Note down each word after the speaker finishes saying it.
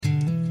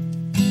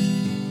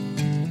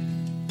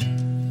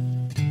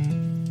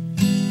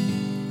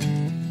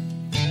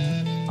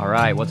All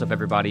right, what's up,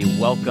 everybody?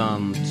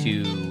 Welcome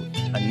to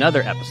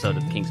another episode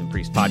of the Kings and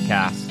Priests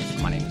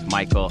podcast. My name is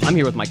Michael. I'm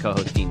here with my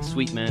co-host, Dean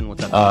Sweetman.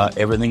 What's up?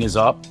 Everything is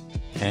up,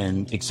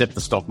 and except the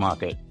stock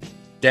market.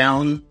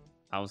 Down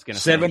I was going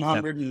to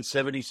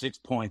 776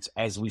 points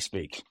as we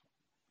speak.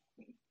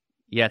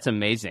 Yeah, it's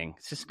amazing.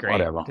 It's just great.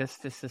 Whatever.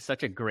 This is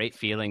such a great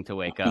feeling to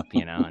wake up,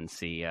 and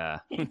see.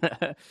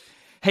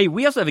 Hey,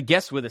 we also have a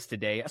guest with us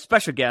today, a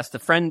special guest, a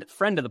friend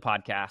of the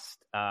podcast,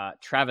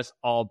 Travis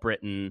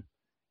Albritton,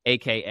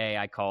 a.k.a.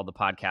 I call the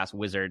podcast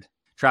Wizard.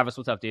 Travis,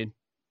 what's up, dude?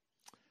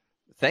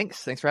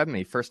 Thanks for having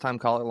me. First time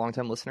caller, long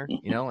time listener,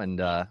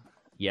 and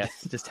yes,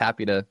 just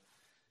happy to,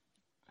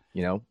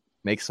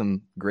 make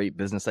some great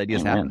business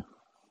ideas happen.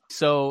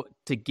 So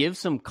to give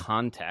some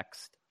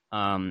context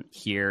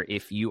here,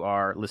 if you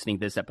are listening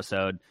to this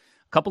episode,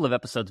 a couple of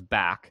episodes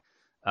back,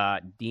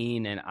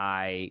 Dean and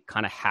I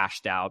kind of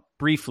hashed out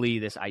briefly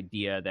this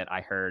idea that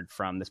I heard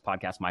from this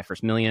podcast, My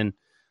First Million.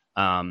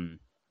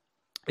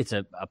 It's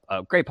a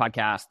great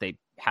podcast. They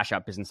hash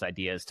out business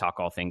ideas, talk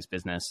all things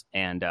business.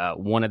 And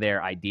one of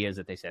their ideas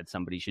that they said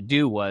somebody should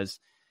do was,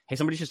 hey,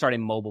 somebody should start a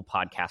mobile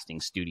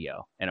podcasting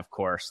studio. And of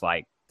course,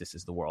 this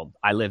is the world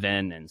I live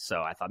in. And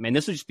so I thought, man,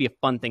 this would just be a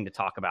fun thing to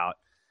talk about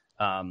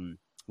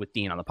with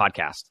Dean on the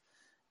podcast.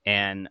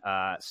 And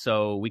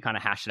so we kind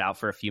of hashed it out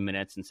for a few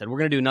minutes and said, we're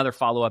going to do another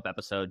follow-up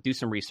episode, do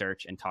some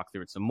research and talk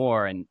through it some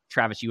more. And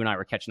Travis, you and I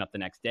were catching up the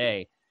next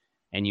day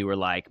and you were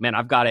like, man,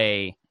 I've got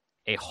a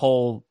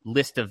whole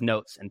list of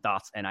notes and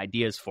thoughts and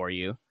ideas for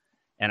you.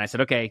 And I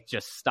said, okay,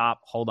 just stop,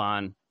 hold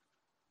on.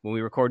 When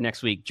we record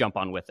next week, jump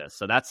on with us.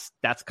 So that's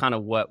kind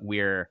of what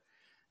we're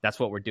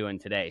doing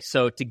today.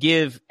 So to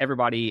give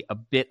everybody a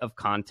bit of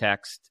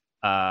context,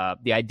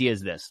 the idea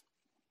is this.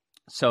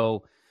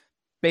 So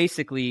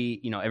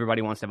basically,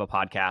 everybody wants to have a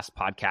podcast.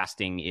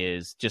 Podcasting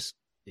is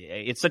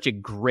it's such a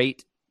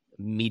great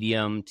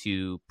medium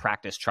to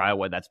practice trial,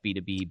 whether that's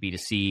B2B,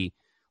 B2C,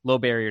 low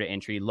barrier to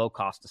entry, low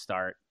cost to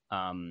start.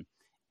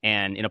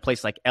 And in a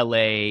place like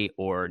LA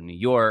or New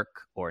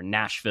York or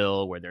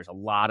Nashville, where there's a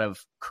lot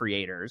of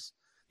creators,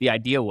 the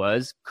idea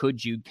was,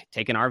 could you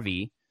take an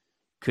RV?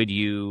 Could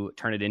you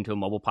turn it into a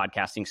mobile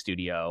podcasting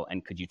studio?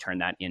 And could you turn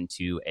that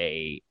into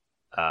a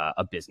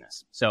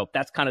business? So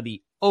that's kind of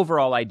the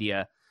overall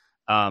idea.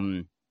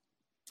 Do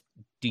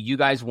you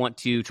guys want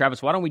to,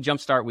 Travis, why don't we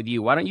jumpstart with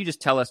you? Why don't you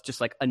just tell us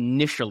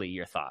initially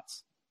your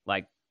thoughts?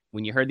 Like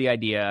when you heard the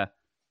idea,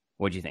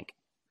 what'd you think?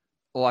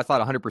 Well, I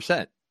thought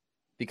 100%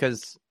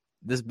 because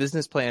this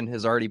business plan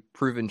has already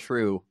proven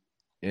true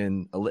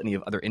in a litany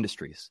of other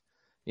industries.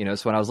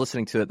 So when I was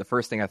listening to it, the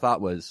first thing I thought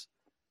was,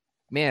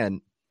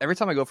 man, every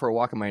time I go for a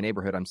walk in my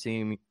neighborhood, I'm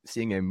seeing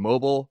a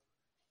mobile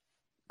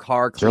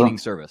car cleaning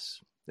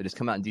service. They just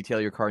come out and detail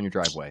your car in your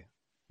driveway.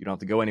 You don't have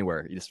to go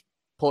anywhere. You just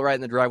pull it right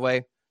in the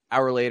driveway.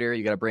 Hour later,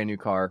 you got a brand new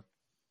car,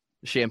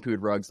 shampooed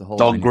rugs, the whole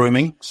dog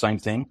grooming, same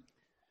thing.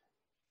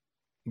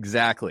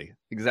 Exactly.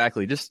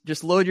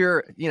 Just load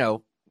your,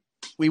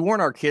 we warn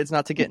our kids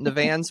not to get into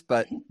vans,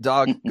 but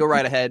dog, go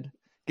right ahead,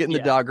 get in the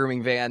dog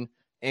grooming van,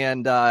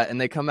 and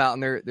they come out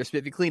and they're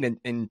spiffy clean,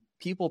 and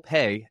people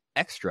pay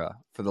extra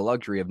for the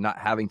luxury of not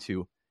having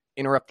to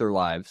interrupt their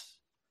lives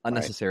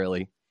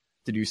unnecessarily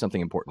to do something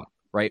important,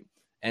 right?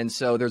 And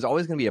so there's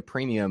always going to be a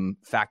premium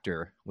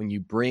factor when you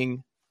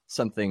bring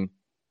something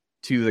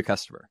to the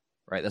customer,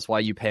 right? That's why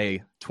you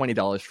pay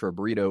 $20 for a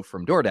burrito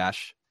from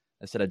DoorDash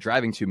instead of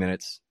driving 2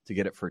 minutes to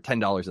get it for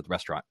 $10 at the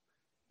restaurant.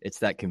 It's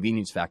that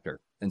convenience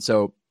factor. And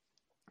so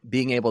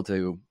being able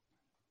to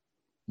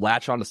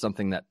latch onto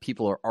something that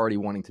people are already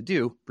wanting to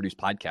do, produce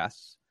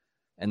podcasts,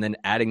 and then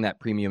adding that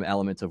premium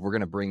element of we're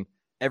going to bring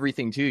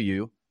everything to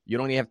you. You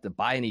don't even have to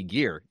buy any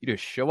gear. You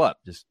just show up,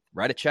 just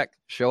write a check,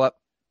 show up.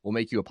 We'll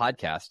make you a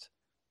podcast.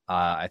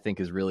 I think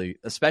is really,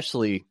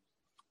 especially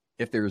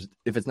if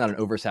it's not an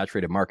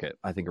oversaturated market,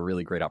 I think a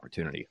really great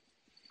opportunity.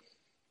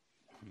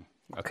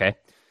 Okay,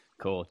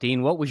 cool.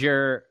 Dean, what was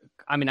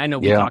I know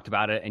we talked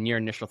about it and your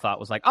initial thought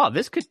was like, oh,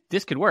 this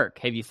could work.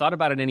 Have you thought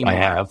about it anymore? I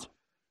have.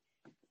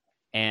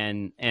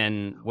 And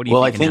what do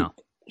you think now?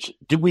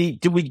 Did we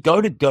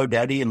go to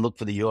GoDaddy and look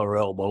for the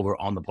URL while we're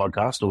on the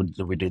podcast, or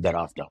did we do that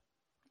after?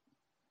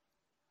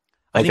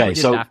 I think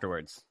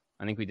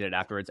we did it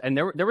afterwards. And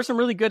there were some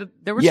really good,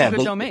 some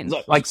good domains.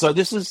 So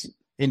this is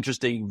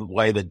interesting the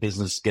way that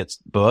business gets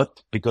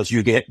birthed, because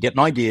you get an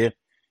idea,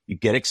 you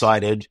get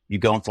excited, you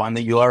go and find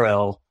the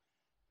URL,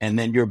 and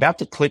then you're about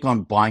to click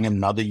on buying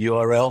another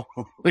URL,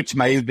 which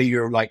may be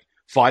your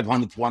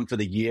 500th one for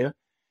the year.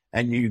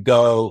 And you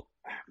go,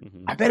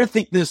 I better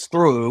think this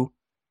through.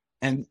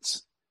 And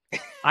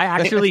I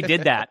actually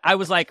did that. I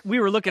was like,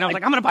 we were looking, I was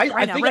like, I'm going to buy it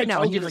right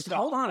now. And you're like,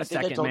 hold on a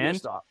second, man.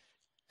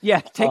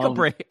 Yeah, take a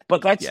break.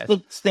 But that's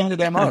the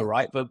standard MO,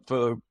 right?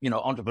 For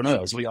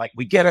entrepreneurs.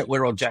 We get it.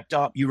 We're all jacked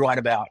up. You write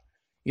about,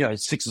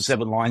 6 or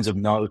 7 lines of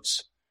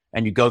notes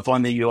and you go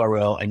find the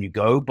URL and you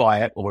go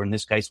buy it. Or in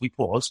this case, we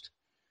paused.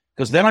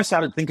 Because then I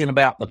started thinking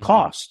about the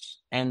costs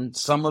and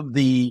some of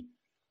the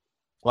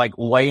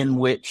way in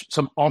which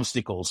some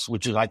obstacles,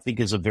 which I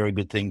think is a very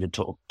good thing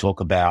to talk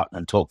about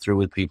and talk through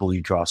with people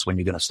you trust when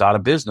you're going to start a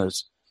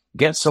business,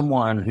 get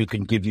someone who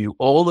can give you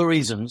all the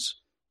reasons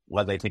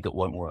why they think it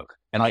won't work.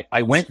 And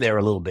I went there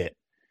a little bit.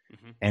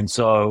 Mm-hmm. And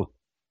so,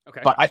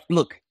 okay. But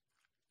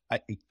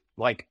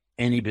like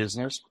any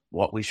business,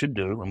 what we should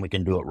do, and we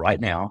can do it right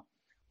now,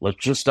 let's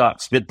just start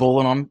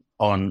spitballing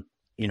on,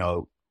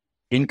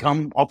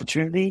 income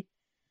opportunity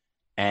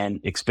and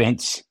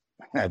expense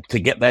to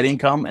get that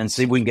income and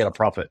see if we can get a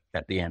profit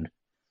at the end.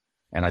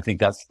 And I think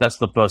that's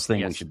the first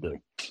thing we should do.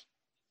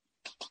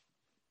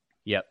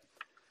 Yep.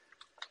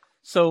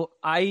 So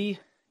I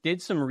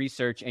did some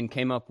research and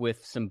came up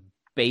with some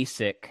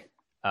basic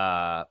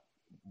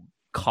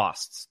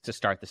costs to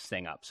start this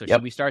thing up. So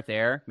should we start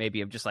there?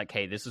 Maybe of just like,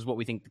 hey, this is what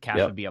we think the cash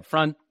would be up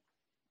front.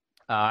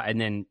 And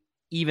then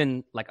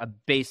even like a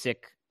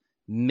basic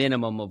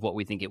minimum of what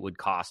we think it would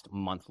cost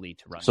monthly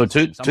to run. So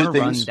two things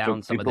run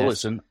down for people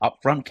listen: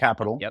 upfront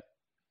capital,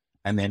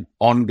 and then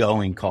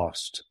ongoing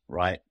cost,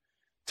 right,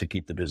 to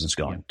keep the business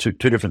going. Two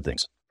different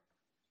things.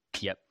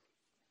 Yep.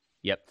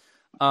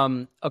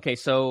 Okay,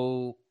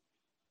 so,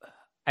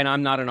 and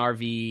I'm not an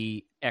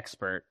RV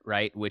expert,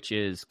 right? Which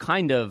is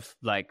kind of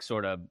like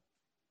sort of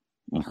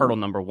hurdle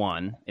number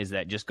one, is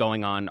that just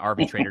going on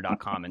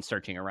RVTrader.com and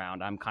searching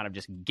around, I'm kind of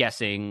just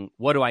guessing,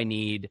 what do I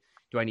need?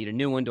 Do I need a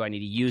new one? Do I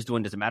need a used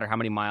one? Does it matter how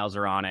many miles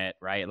are on it,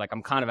 right? Like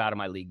I'm kind of out of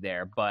my league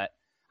there, but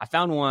I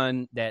found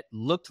one that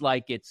looked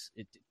like it's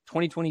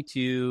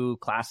 2022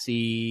 Class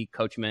C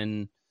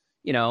Coachman,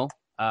 is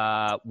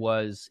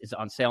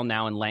on sale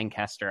now in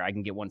Lancaster. I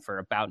can get one for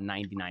about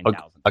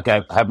 $99,000.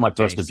 Okay, I have my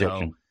first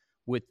objection.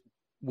 So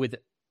with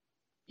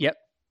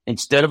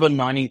instead of a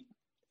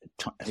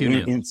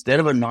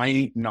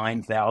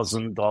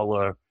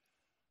 $99,000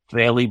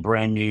 fairly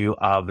brand new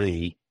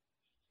RV,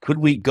 could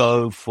we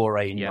go for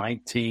a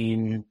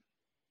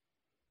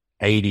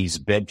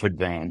 1980s Bedford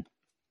van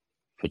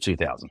for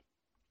 $2,000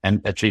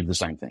 and achieve the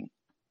same thing?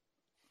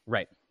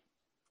 Right.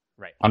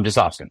 I'm just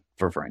asking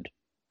for a friend.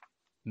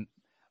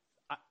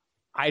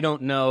 I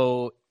don't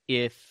know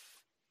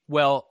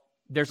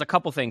there's a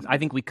couple things. I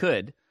think we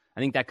could.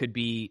 I think that could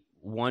be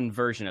one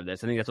version of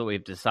this. I think that's what we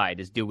have to decide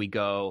is, do we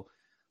go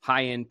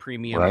high-end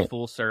premium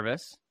full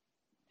service?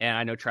 And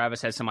I know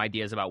Travis has some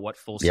ideas about what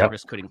full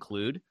service could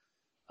include.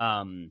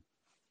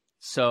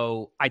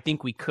 So I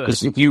think we could.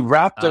 Because if you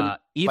wrapped a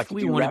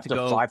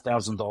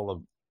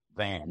 $5,000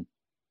 van,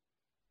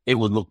 it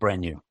would look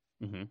brand new.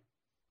 Mm-hmm.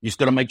 You just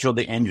got to make sure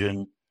the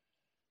engine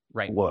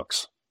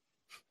works.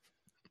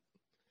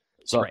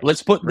 So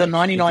let's put the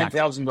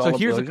 $99,000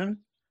 version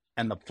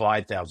and the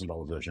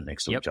 $5,000 version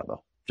next to each other,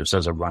 just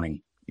as a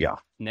running,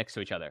 next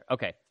to each other.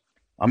 Okay.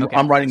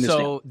 I'm writing this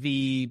down.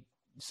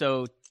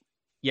 So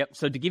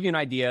to give you an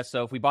idea,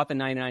 so if we bought the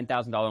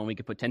 $99,000 and we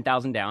could put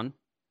 $10,000 down,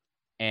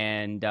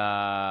 and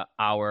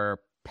our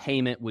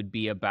payment would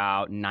be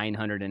about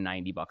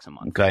 $990 a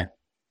month. Okay.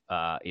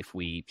 If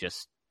we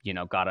just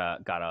got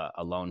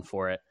a loan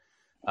for it,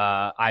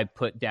 I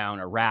put down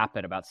a wrap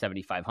at about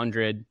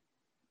 $7,500.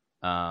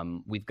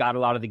 We've got a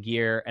lot of the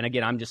gear, and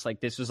again, I'm just like,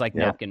 this was like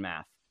napkin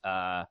math,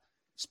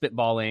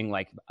 spitballing,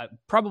 like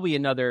probably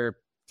another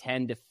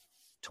 10 to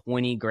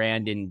 20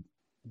 grand in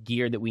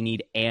gear that we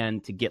need,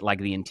 and to get like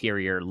the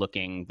interior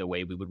looking the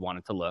way we would want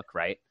it to look,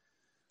 right?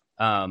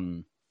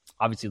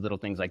 Obviously little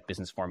things like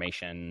business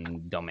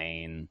formation,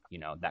 domain,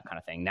 that kind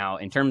of thing. Now,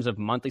 in terms of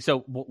monthly,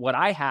 so what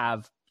I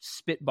have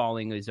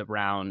spitballing is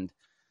around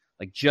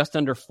like just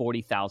under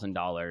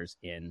 $40,000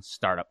 in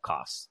startup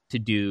costs to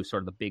do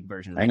sort of the big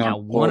version. Now,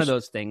 one of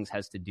those things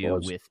has to do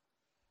with.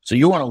 So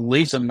you want to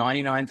lease a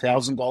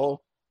 $99,000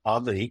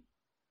 RV?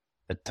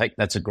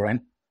 That's $1,000.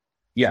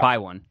 Yeah, buy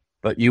one,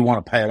 but you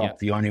want to pay it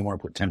off. You only want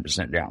to put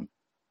 10% down.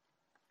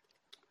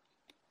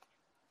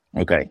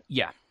 Okay.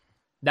 Yeah.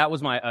 That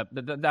was my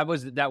that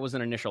was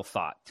an initial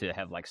thought, to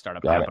have like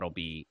startup capital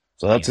be.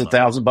 So that's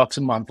 $1,000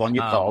 a month on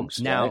your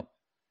cogs now.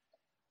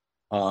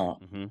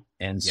 Right?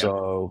 And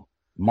so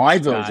my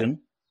version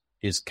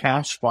is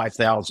cash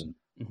 $5,000,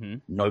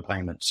 no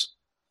payments.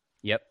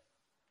 Yep.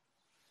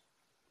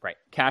 Right,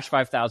 cash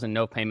 $5,000,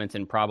 no payments,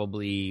 and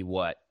probably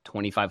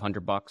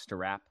 $2,500 to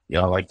wrap.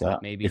 Yeah, I like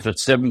that. Maybe if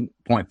it's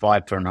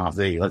 7.5 for an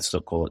RV, let's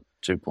still call it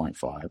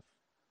 2.5.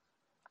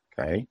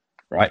 Okay,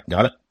 right,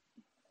 got it.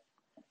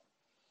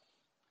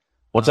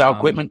 What's our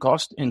equipment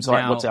cost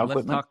inside? What's our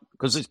equipment?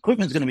 Because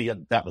equipment's going to be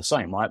about the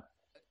same, right?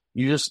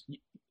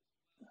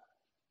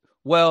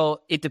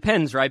 Well, it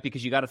depends, right?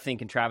 Because you got to think,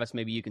 and Travis,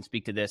 maybe you can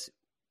speak to this,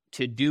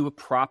 to do a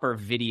proper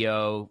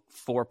video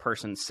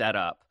 4-person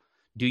setup.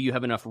 Do you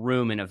have enough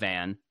room in a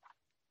van?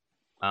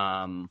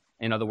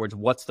 In other words,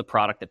 what's the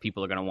product that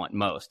people are going to want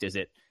most? Is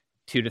it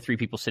 2 to 3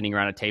 people sitting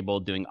around a table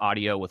doing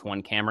audio with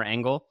one camera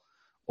angle?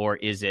 Or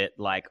is it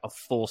like a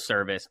full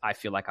service, I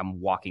feel like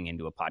I'm walking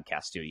into a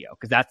podcast studio?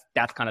 Because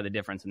that's kind of the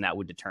difference, and that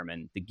would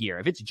determine the gear.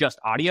 If it's just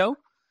audio,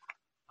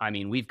 I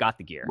mean, we've got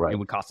the gear. Right. It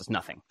would cost us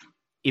nothing.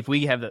 If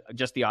we have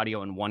just the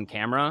audio and one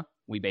camera,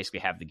 we basically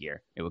have the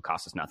gear. It would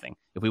cost us nothing.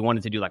 If we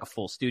wanted to do like a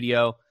full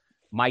studio,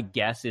 my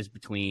guess is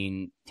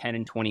between 10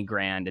 and 20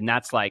 grand. And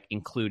that's like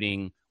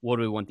including, what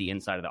do we want the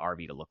inside of the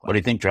RV to look like? What do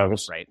you think,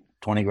 Travis? Right.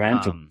 20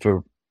 grand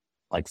for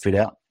like fit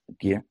out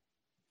gear?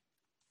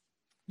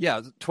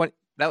 Yeah, 20.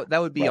 That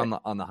would be Right.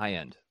 on the high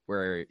end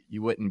where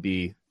you wouldn't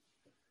be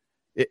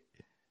it,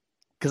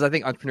 because I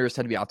think entrepreneurs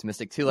tend to be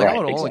optimistic too. Like, Right,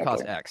 oh, it'll only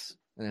exactly. cost X,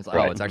 and it's like,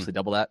 Right. oh, it's actually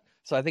double that.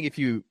 So I think if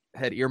you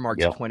had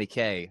earmarked Yeah.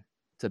 $20K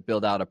to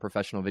build out a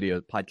professional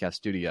video podcast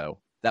studio,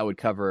 that would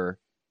cover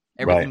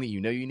everything Right. that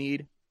you know you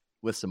need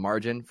with some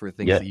margin for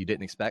things Yeah. that you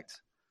didn't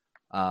expect.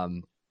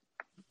 And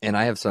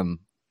I have some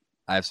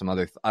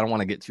other. I don't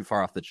want to get too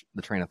far off the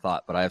train of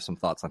thought, but I have some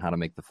thoughts on how to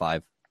make the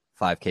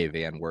 5K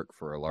van work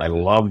for a large.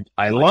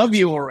 I love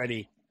you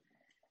already.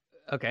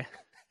 Okay.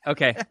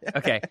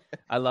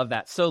 I love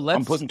that. So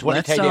I'm putting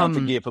 20K down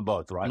for gear for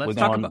both, right? let's We're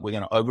talk going about- we're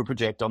going to over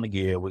project on the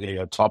gear. We're going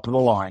to go top of the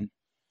line,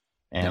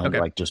 and Okay.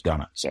 like just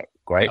done it. So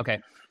great.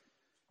 Okay.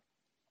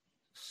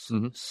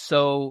 Mhm.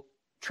 So,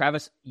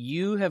 Travis,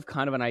 you have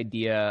kind of an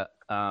idea.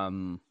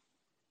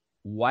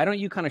 Why don't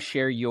you kind of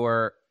share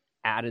your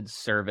added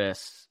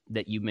service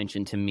that you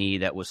mentioned to me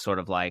that was sort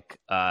of like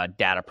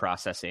data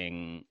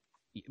processing?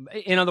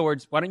 In other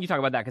words, why don't you talk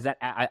about that? Because that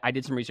I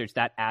did some research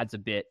that adds a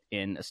bit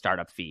in a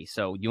startup fee.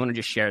 So you want to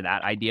just share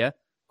that idea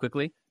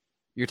quickly?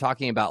 You're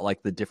talking about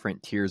like the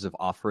different tiers of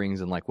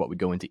offerings and like what would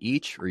go into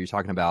each, or you're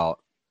talking about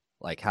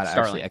like how to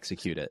actually Starlink.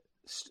 execute it?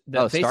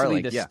 Basically,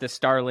 Starlink, the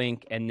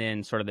Starlink, and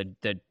then sort of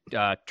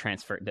the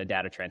transfer, the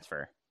data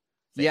transfer.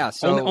 thing. Yeah,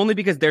 so only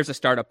because there's a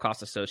startup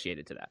cost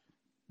associated to that.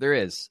 there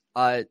is.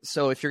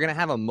 So if you're going to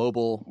have a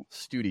mobile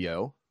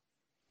studio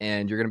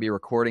and you're going to be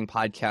recording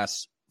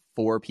podcasts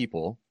for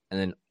people and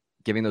then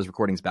giving those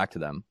recordings back to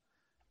them,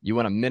 you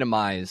want to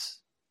minimize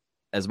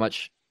as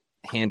much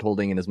hand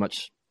holding and as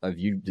much of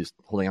you just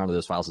holding onto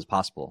those files as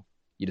possible.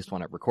 You just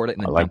want to record it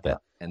and I then like dump that.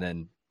 it, and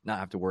then not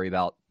have to worry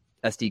about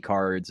SD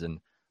cards and,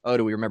 oh,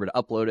 do we remember to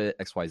upload it,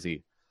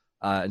 XYZ.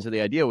 And so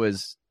the idea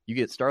was you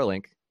get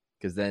Starlink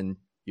because then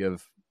you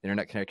have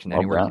internet connection Love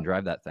anywhere you that. can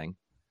drive that thing.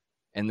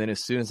 And then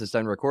as soon as it's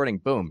done recording,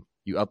 boom,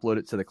 you upload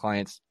it to the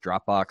client's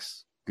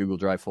Dropbox, Google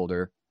Drive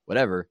folder,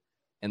 whatever,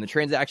 and the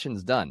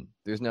transaction's done.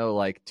 There's no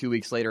like 2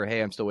 weeks later, hey,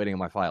 I'm still waiting on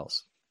my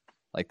files.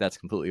 Like that's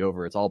completely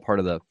over. It's all part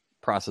of the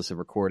process of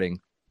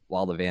recording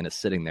while the van is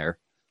sitting there.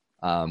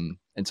 And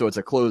so it's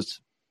a closed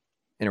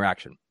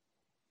interaction.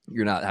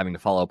 You're not having to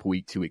follow up a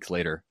week, 2 weeks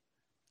later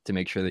to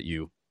make sure that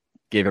you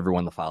gave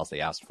everyone the files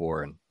they asked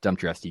for and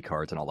dumped your SD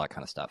cards and all that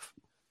kind of stuff.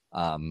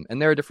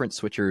 And there are different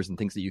switchers and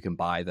things that you can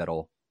buy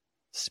that'll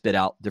spit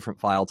out different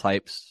file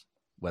types,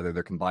 whether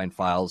they're combined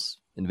files,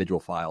 individual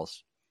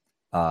files.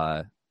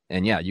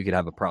 And yeah, you could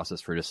have a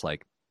process for just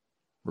like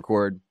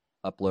record,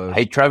 upload.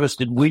 Hey, Travis,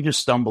 did we just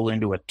stumble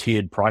into a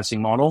tiered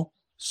pricing model?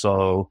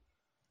 So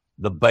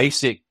the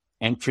basic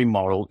entry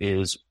model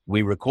is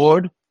we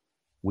record,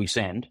 we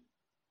send.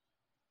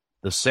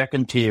 The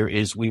second tier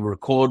is we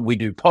record, we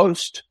do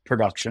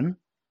post-production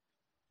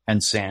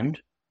and send.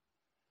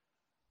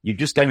 You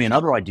just gave me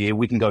another idea.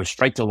 We can go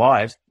straight to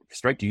live,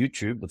 straight to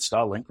YouTube with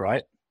Starlink,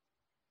 right?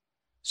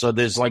 So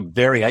there's like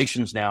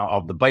variations now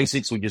of the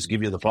basics. We just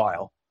give you the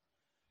file.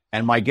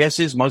 And my guess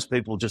is most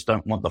people just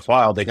don't want the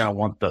file. They're going to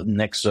want the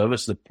next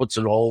service that puts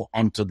it all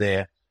onto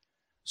their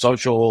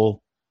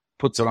social,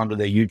 puts it onto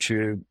their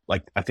YouTube.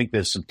 Like, I think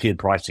there's some tiered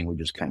pricing we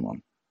just came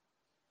on.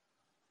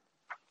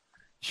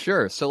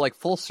 Sure. So like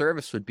full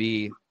service would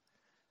be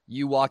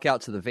you walk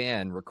out to the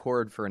van,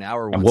 record for an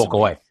hour And once walk a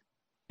away. week,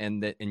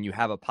 and you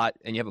have a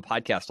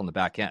podcast on the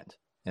back end,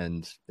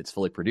 and it's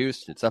fully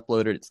produced, it's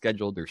uploaded, it's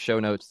scheduled, there's show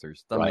notes,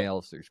 there's Right.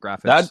 thumbnails, there's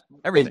graphics,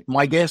 everything.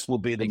 My guess will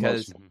be the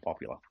Because- most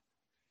popular.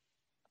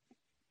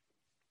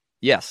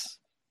 Yes.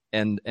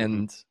 And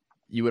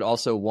you would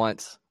also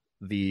want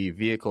the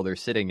vehicle they're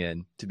sitting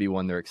in to be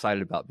one they're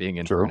excited about being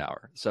in for True. an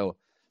hour. So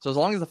as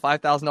long as the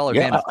 $5,000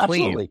 Yeah, van is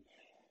clean, absolutely.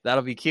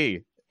 that'll be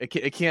key.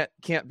 It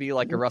can't be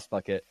like a rust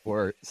bucket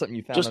or something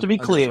you found. Just to be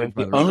under clear, storage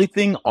the motor. only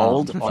thing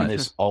old but- on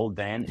this old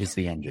van is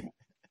the engine.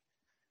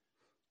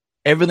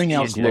 Everything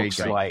else engine, there you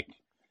looks go. like,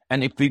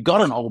 and if you've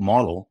got an old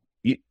model,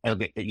 you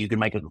can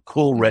make a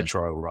cool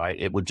retro, right?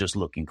 It would just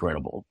look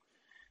incredible.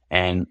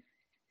 And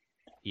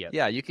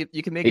Yeah, you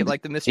can make it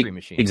like the Mystery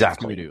Machine.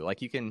 exactly. Scooby-Doo.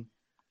 Like you can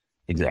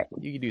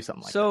exactly. do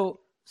something like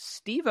So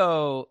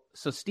Steve-O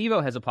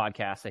has a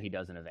podcast that he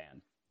does in a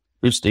van.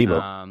 Who's Steve?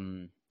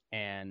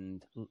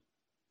 And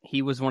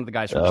he was one of the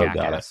guys from Oh, got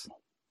Jackass.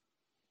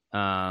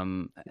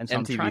 And that. so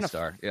I'm trying MTV to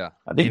star. Yeah.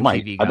 I think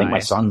MTV my guy.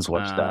 sons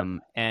watched that.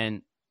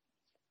 And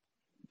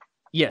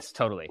yes,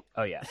 totally.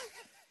 Oh yeah.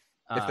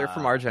 If they're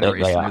from our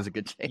generation, are. there's a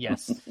good chance.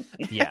 Yes.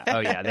 Yeah. Oh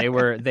yeah. They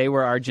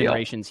were our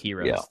generation's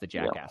heroes, Yeah. the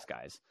Jackass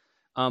guys.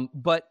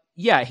 But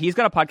yeah, he's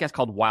got a podcast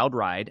called Wild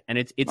Ride, and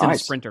it's in a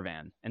Nice. Sprinter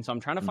van. And so I'm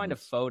trying to find a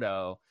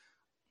photo.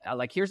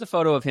 Like here's a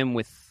photo of him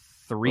with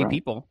three Right.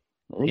 people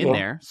There you in go.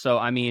 there. So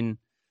I mean,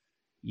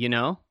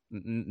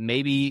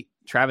 maybe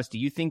Travis, do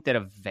you think that a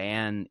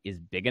van is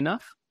big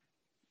enough?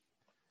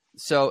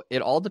 So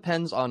it all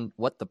depends on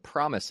what the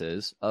promise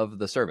is of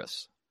the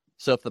service.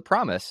 So if the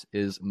promise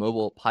is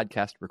mobile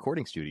podcast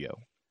recording studio,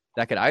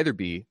 that could either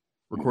be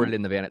recorded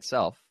in the van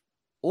itself,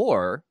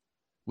 or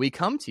we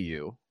come to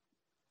you,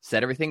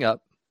 set everything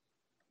up,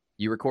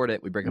 you record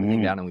it, we break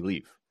everything down, and we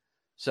leave.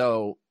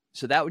 So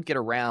that would get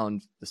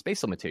around the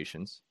space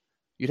limitations.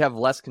 you'd have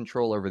less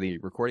control over the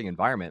recording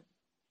environment.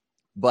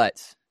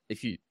 But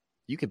if you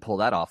could pull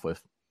that off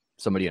with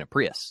somebody in a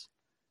Prius,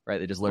 right?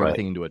 They just load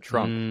everything into a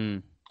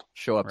trunk,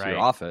 show up to your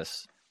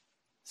office,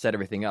 set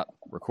everything up,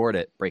 record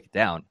it, break it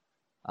down.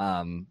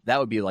 That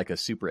would be like a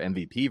super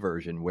MVP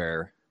version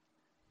where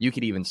you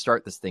could even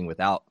start this thing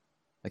without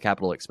a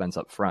capital expense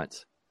up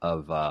front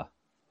of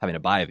having to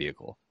buy a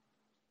vehicle.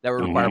 That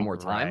would require more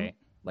time,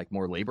 like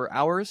more labor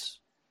hours,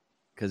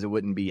 because it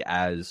wouldn't be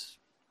as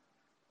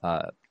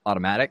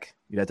automatic.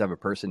 You'd have to have a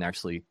person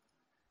actually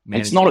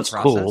manage it's not the as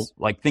process. cool.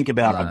 Like, think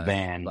about a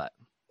van, but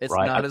it's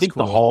right? not I as think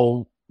cool. the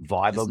whole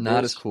vibe It's of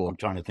not this, as cool. I'm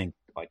trying to think,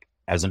 like,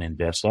 as an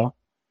investor,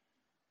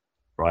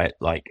 right?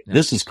 Like,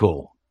 this is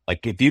cool.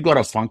 Like, if you got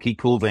a funky,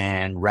 cool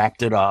van,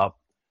 racked it up,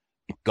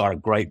 got a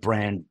great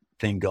brand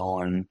thing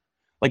going.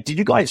 Like, did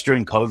you guys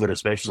during COVID,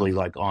 especially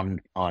like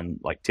on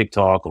like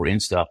TikTok or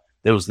Insta,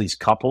 there was these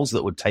couples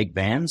that would take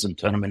vans and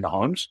turn them into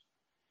homes,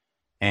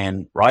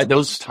 and there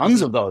was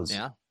tons of those,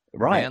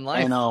 right? Van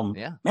life.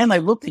 And man, they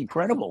looked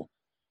incredible,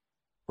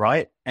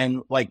 right?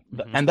 And like,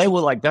 and they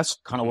were like, that's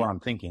kind of what I'm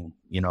thinking.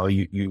 You know,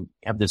 you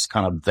have this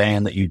kind of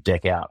van that you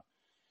deck out,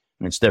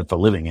 and instead for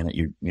living in it,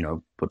 you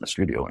put a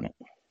studio in it.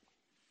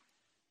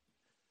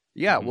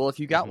 Yeah, well, if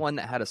you got one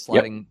that had a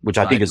sliding, which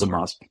I think is a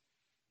door, must,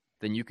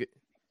 then you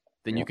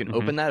can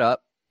open that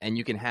up, and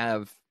you can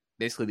have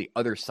basically the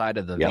other side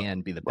of the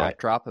van be the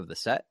backdrop of the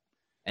set,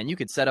 and you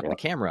could set up the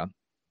camera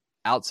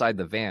outside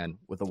the van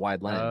with a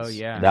wide lens. Oh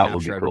yeah, and that would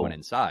be capture everyone cool.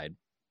 inside.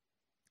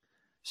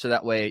 So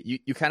that way,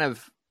 you kind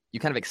of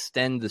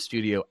extend the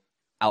studio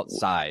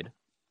outside,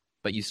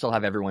 but you still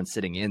have everyone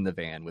sitting in the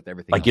van with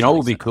everything. Like, what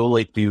would be cool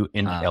if you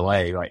in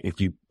LA, right? If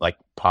you like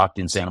parked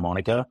in Santa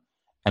Monica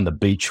and the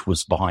beach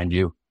was behind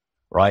you,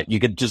 right? You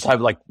could just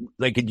have like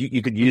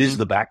you could use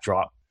the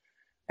backdrop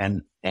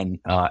and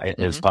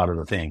as part of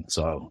the thing.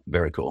 So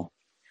very cool.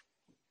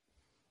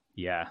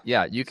 Yeah.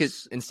 You could,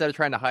 instead of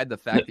trying to hide the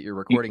fact that you're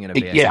recording in a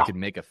van, you could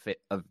make a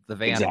fit of the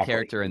van a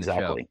character in the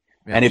show. Yeah.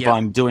 And if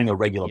I'm doing a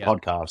regular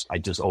podcast, I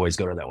just always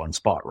go to that one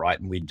spot, right?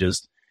 And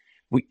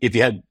if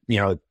you had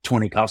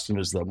 20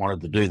 customers that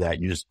wanted to do that,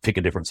 you just pick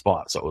a different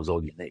spot, so it was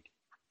all unique.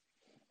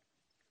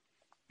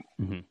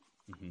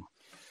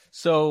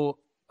 So,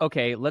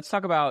 okay, let's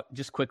talk about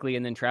just quickly,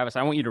 and then Travis,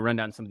 I want you to run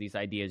down some of these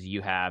ideas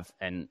you have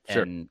and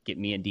get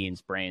me and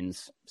Dean's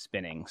brains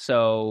spinning.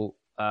 So,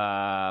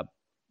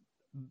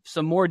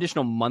 some more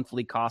additional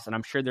monthly costs, and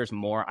I'm sure there's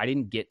more. I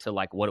didn't get to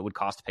like what it would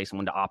cost to pay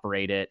someone to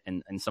operate it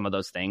and some of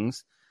those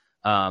things,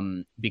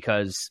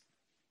 because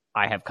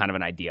I have kind of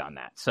an idea on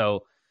that.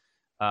 So,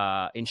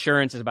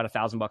 insurance is about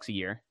 $1,000 a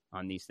year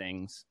on these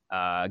things.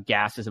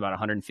 Gas is about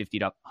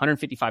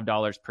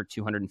 $155 per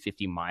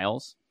 250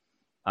 miles.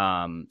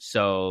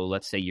 So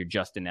let's say you're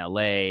just in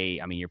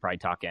LA. I mean, you're probably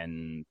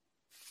talking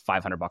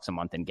 $500 a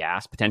month in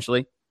gas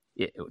potentially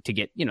to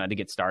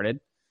get started.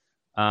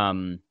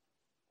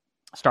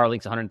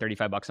 Starlink's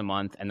 $135 a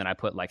month, and then I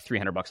put like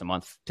 $300 a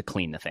month to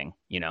clean the thing,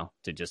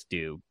 to just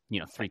do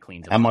 3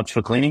 cleans. How much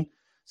for cleaning?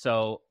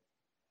 So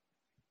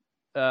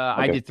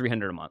I did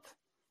 $300 a month.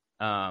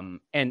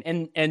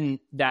 And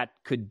that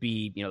could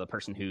be, the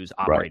person who's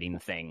operating the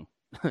thing.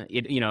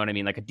 You know what I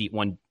mean? Like a deep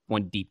one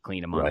deep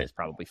clean a month is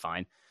probably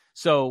fine.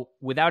 So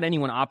without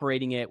anyone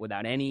operating it,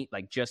 without any,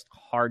 like, just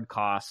hard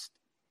cost,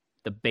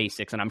 the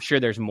basics, and I'm sure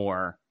there's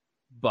more,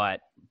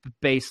 but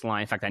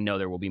baseline, in fact, I know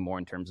there will be more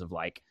in terms of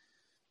like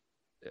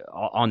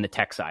on the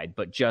tech side,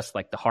 but just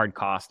like the hard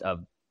cost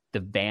of the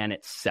van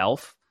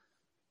itself,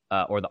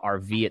 or the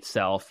RV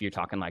itself, you're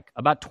talking like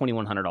about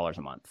 $2,100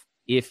 a month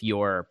if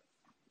you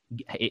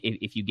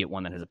get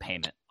one that has a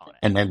payment on it.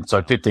 And then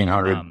so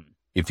 $1,500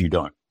 if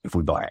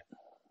we buy it.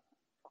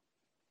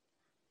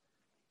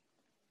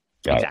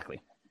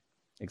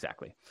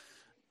 Exactly.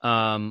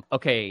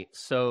 Okay,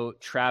 so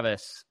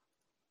Travis,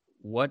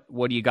 what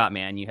do you got,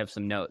 man? You have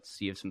some notes.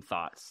 You have some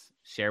thoughts.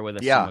 Share with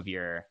us some of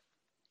your.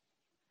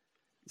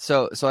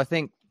 So I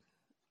think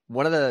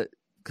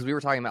because we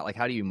were talking about like,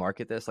 how do you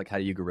market this? Like, how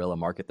do you guerrilla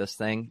market this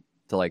thing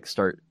to like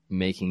start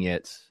making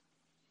it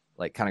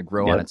like kind of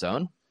grow on its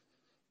own?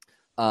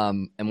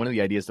 And one of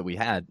the ideas that we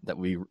had that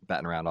we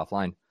batting around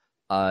offline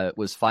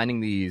was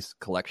finding these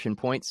collection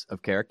points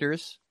of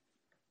characters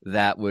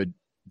that would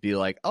be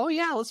like, oh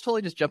yeah, let's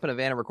totally just jump in a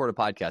van and record a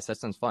podcast. That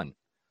sounds fun.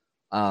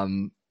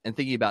 And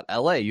thinking about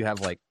LA, you have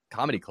like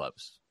comedy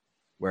clubs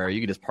where you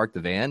can just park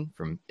the van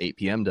from 8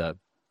 p.m. to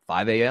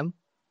 5 a.m.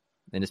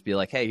 and just be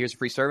like, hey, here's a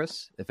free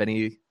service. If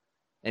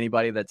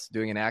anybody that's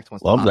doing an act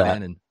wants to hop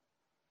in and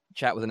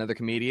chat with another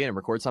comedian and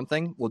record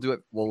something, we'll do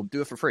it. We'll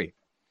do it for free.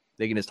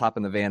 They can just hop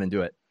in the van and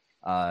do it.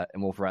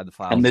 And we'll provide the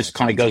files. And this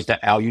kind of goes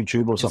to our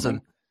YouTube or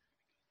something.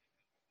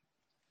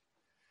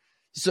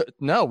 So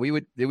no,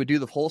 they would do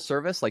the whole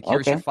service. Like,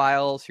 here's your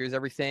files, here's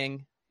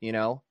everything,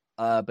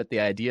 but the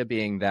idea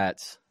being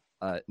that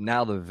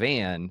now the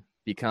van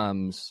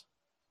becomes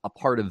a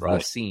part of the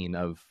scene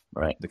of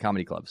the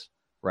comedy clubs,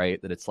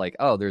 right? That it's like,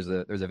 oh, there's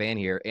a van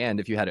here. And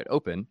if you had it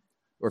open,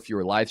 or if you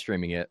were live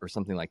streaming it or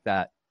something like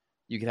that,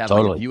 you could have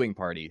like a viewing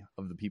party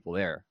of the people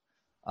there.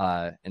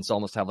 And so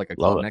almost have like a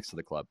club next to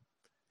the club.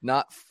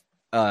 Not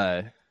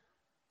But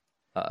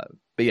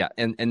yeah,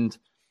 and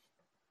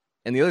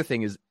the other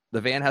thing is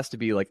the van has to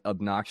be like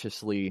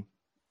obnoxiously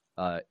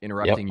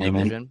interrupting your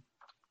vision,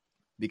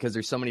 because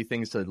there's so many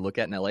things to look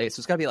at in LA. So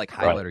it's got to be like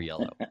highlighter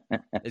yellow.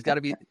 It's got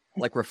to be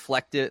like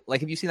reflective.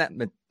 Like, have you seen that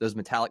those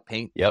metallic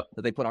paint that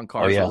they put on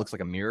cars that looks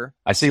like a mirror?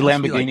 I see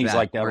Lamborghinis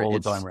like that all the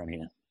time around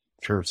here.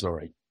 True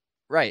story.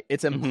 Right.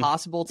 It's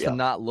impossible to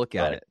not look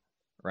at it.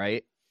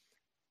 Right.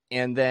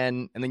 And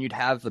then you'd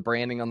have the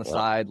branding on the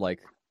side, like,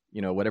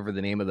 you know, whatever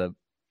the name of the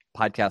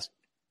podcast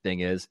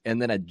thing is,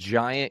 and then a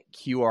giant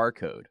QR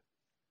code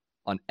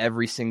on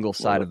every single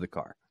side of the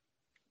car.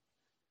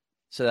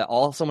 So that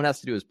all someone has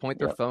to do is point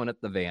their phone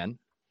at the van,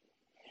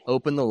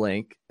 open the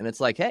link, and it's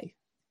like, hey,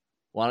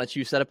 why don't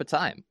you set up a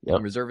time?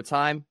 And reserve a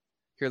time.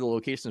 Here are the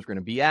locations we're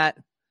going to be at.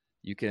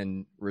 You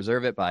can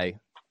reserve it by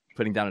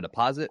putting down a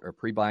deposit or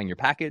pre-buying your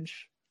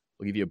package.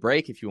 We'll give you a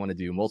break if you want to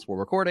do multiple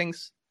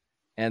recordings,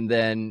 and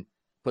then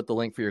put the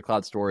link for your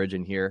cloud storage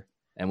in here,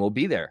 and we'll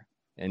be there.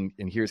 And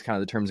here's kind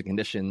of the terms and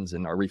conditions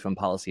and our refund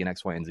policy and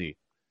X, Y, and Z.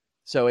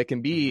 So it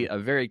can be a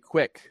very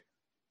quick,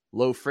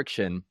 low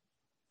friction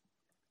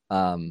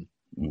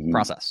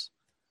process.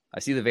 I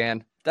see the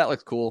van. That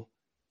looks cool.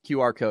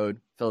 QR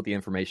code, fill out the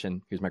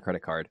information. Here's my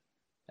credit card.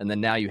 And then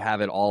now you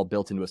have it all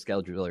built into a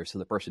scheduler so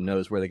the person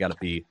knows where they got to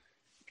be.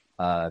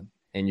 And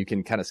you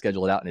can kind of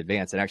schedule it out in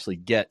advance and actually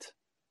get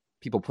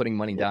people putting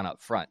money down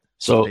up front.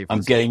 So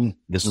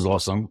this is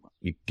awesome.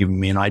 You're giving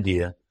me an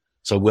idea.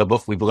 So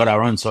we've got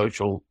our own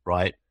social,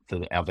 right,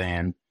 for our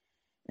van,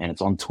 and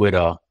it's on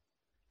Twitter,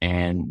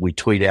 and we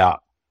tweet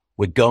out,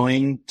 we're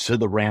going to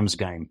the Rams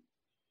game.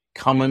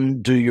 Come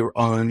and do your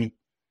own,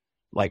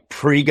 like,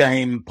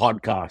 pre-game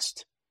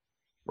podcast,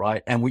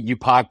 right? And you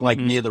park, like,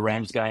 near the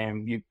Rams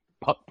game. You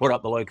put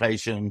up the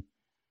location.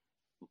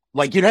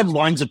 Like, you'd have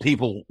lines of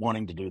people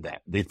wanting to do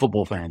that. The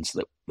football fans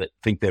that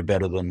think they're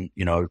better than,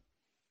 you know,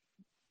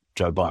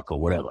 Joe Buck or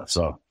whatever.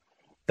 So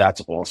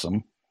that's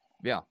awesome.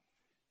 Yeah.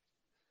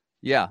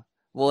 Yeah.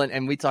 Well,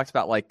 and we talked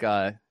about, like,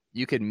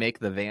 you could make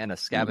the van a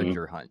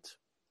scavenger hunt.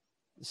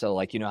 So,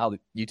 like, you know how the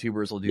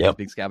YouTubers will do these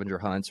big scavenger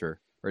hunts or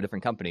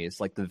different companies.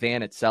 Like, the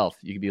van itself,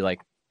 you could be like,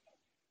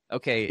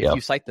 okay, if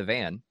you cite the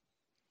van,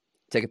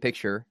 take a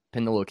picture,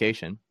 pin the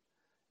location,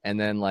 and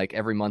then, like,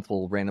 every month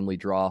we'll randomly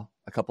draw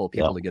a couple of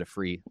people to get a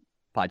free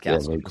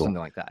podcast or something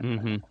like that.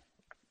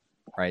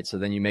 Right? So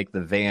then you make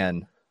the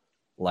van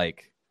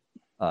like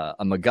a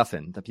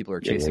MacGuffin that people are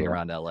chasing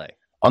around LA.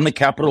 On the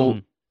Capitol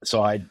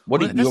side,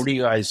 what do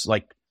you guys,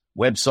 like,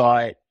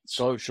 website,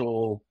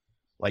 social,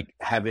 like,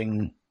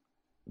 having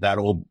that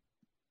all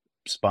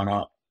spun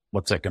up?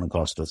 What's that going to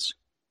cost us?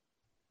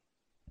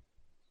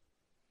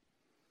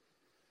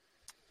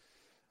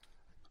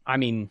 I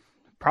mean,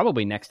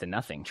 probably next to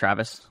nothing.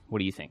 Travis, what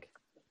do you think?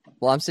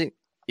 Well, I'm saying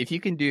if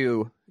you can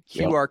do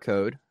QR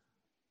code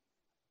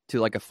to,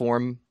 like, a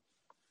form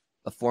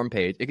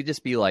page, it could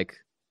just be like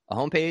a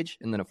home page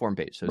and then a form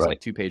page. So it's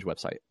like 2-page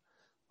website.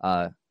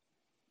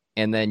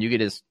 And then you could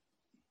just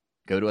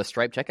go to a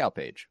Stripe checkout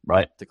page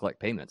to collect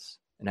payments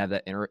and have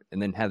that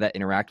have that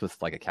interact with,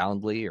 like, a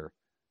Calendly or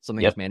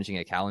something that's managing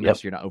a calendar,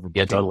 so you're not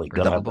overbooking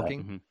or double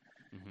booking.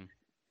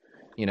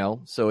 You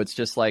know, so it's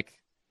just like,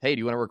 hey, do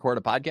you want to record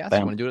a podcast?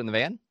 You want to do it in the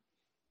van?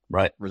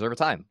 Right. Reserve a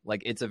time.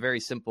 Like, it's a very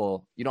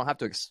simple. You don't have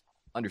to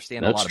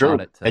understand That's a lot true.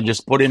 about it. And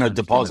just put in a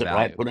deposit,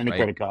 right? Put in a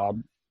credit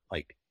card.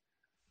 Like,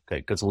 okay,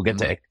 because we'll get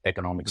to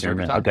economics in a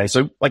minute. Okay,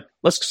 so, like,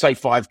 let's say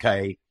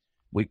 $5K.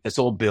 It's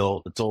all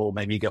built. It's all,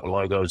 maybe you get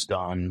logos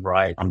done,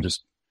 right? I'm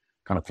just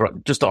kind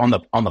of just on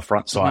the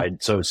front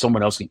side, so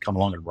someone else can come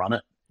along and run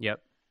it.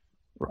 Yep.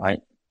 Right.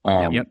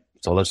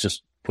 So let's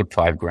just put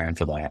 $5,000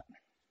 for that.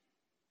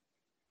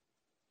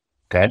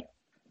 Okay.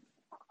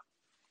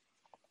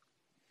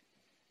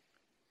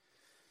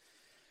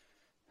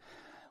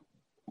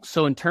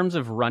 So in terms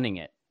of running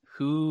it,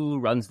 who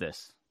runs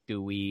this?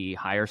 Do we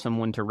hire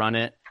someone to run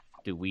it?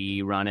 Do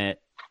we run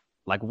it?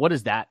 Like, what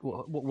is that?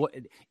 What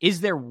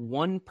is there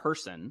one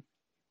person,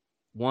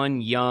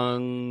 one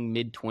young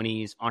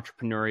mid-20s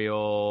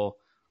entrepreneurial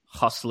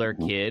hustler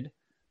kid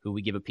who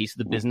we give a piece of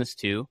the business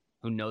to,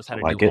 who knows how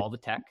to do all the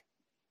tech,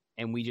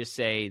 and we just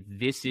say,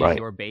 this is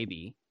your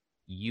baby.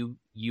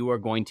 You are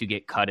going to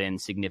get cut in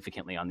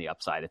significantly on the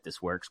upside if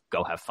this works.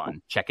 Go have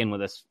fun. Check in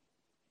with us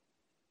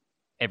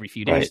every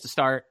few days to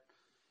start.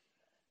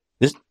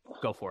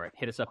 Go for it.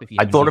 Hit us up if you.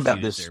 I thought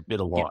about this bit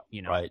a lot.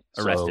 Right,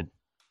 arrested. So,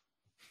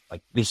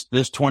 like, this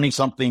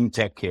 20-something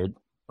tech kid,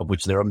 of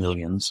which there are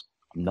millions.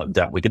 No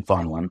doubt we could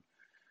find one.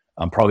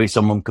 Probably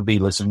someone could be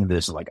listening to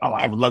this like, oh,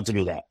 I would love to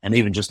do that, and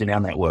even just in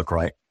our network,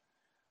 right?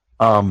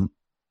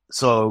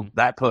 So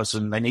that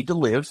person, they need to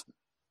live.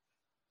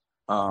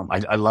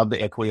 I love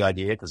the equity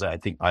idea because I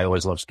think I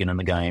always love skin in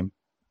the game,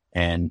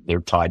 and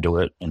they're tied to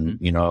it, and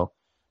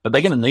but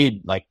they're going to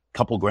need like a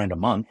couple grand a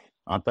month,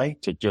 aren't they,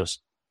 to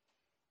just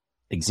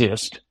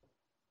exist?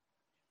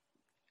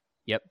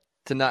 Yep.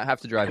 To not have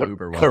to drive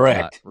Uber,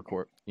 correct?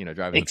 Record,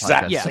 driving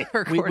exactly. The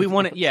podcast. Yeah, we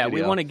want to. Yeah,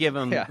 we want to give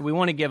them. We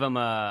want to give them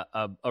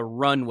a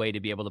runway to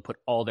be able to put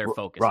all their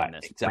focus on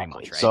this. Exactly.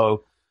 Pretty much, right?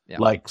 So Yeah.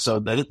 Like,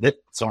 so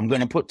so I'm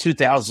going to put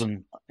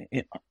 2,000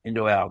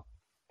 into our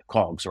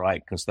cogs,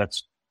 right? Because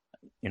that's,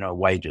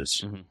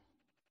 wages.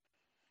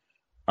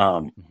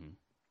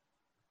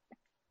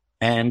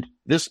 And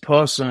this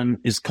person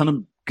is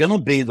going to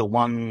be the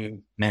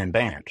one-man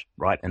band,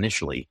 right?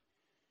 Initially.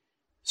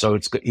 So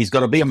he's got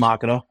to be a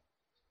marketer.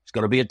 He's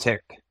got to be a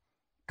tech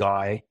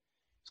guy.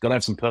 He's got to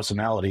have some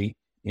personality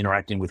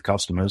interacting with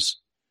customers.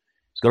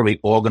 He's got to be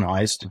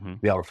organized,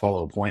 be able to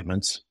follow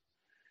appointments.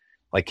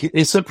 Like,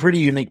 it's a pretty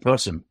unique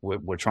person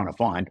we're trying to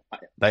find.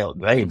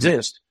 They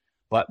exist,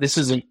 but this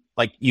isn't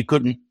like you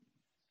got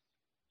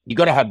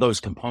to have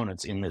those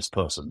components in this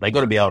person. They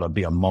got to be able to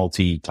be a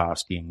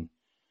multitasking,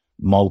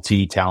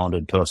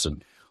 multi-talented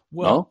person.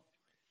 Well, no?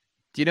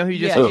 Do you know who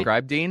you just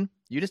described, Dean?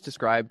 You just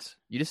described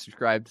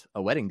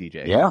a wedding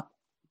DJ. Yeah.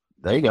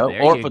 There you go.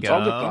 There or you a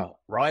photographer,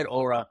 right?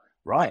 Or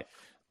right.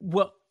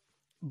 Well,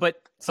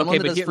 but Someone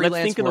okay, that but does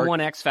let's think of the work. one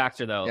X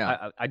factor, though.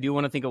 Yeah. I do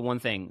want to think of one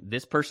thing.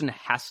 This person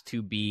has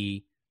to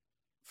be,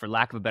 for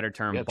lack of a better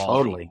term, ballsy,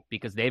 totally.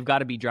 because they've got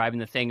to be driving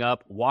the thing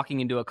up, walking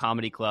into a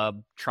comedy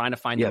club, trying to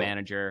find the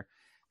manager.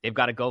 They've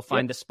got to go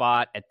find the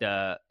spot at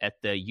the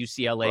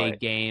UCLA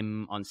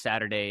game on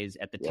Saturdays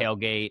at the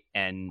tailgate,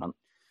 and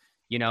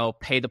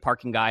pay the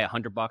parking guy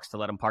 $100 to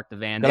let him park the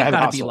van. They've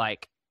got to be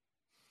like,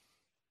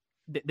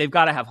 they've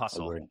got to have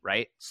hustle,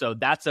 right? So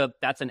that's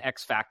an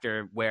X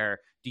factor where.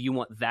 Do you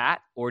want that,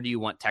 or do you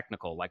want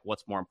technical? Like,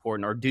 what's more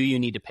important, or do you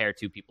need to pair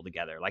two people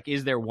together? Like,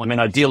 is there one? I mean,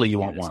 ideally, you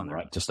want one,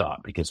 right, to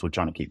start, because we're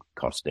trying to keep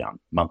costs down,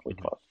 monthly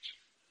costs.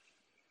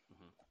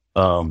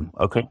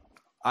 Okay.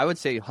 I would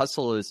say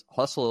hustle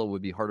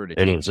would be harder to.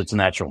 It is. It's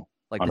natural.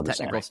 Like 100%. The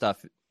technical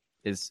stuff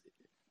it's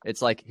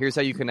like, here's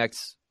how you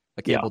connect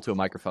a cable to a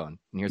microphone,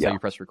 and here's how you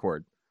press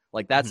record.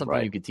 Like, that's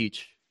something you could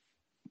teach.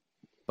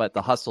 But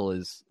the hustle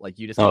is like,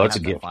 you just that's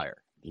have a gift. Fire.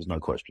 There's no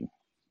question.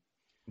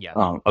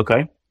 Yeah.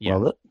 Okay. Yeah.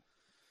 Well,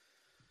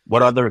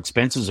 what other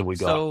expenses have we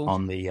got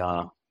on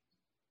the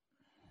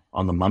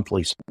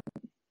monthly?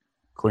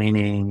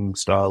 Cleaning,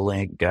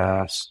 Starlink,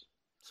 gas.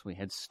 So we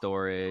had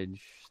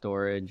storage.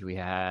 We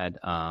had,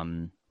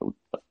 obviously,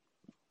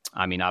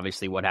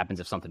 what happens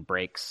if something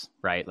breaks,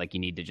 right? Like, you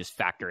need to just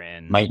factor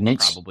in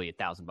maintenance, probably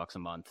 $1,000 a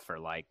month for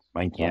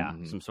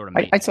maintenance. Some sort of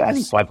maintenance. I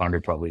think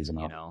 500 probably is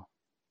enough.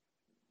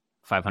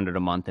 $500 a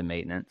month in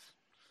maintenance.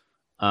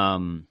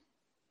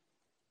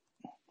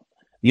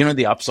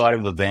 The upside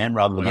of a van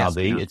rather than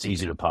RV, it's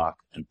easy to park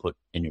and put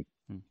in your,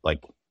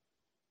 like,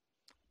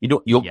 you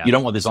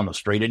don't want this on the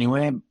street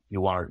anywhere.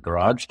 You want it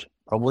garaged,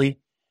 probably,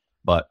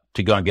 but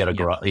to go and get a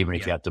garage, even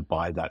if you have to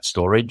buy that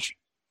storage,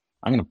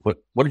 I'm going to put,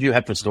 what did you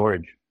have for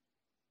storage?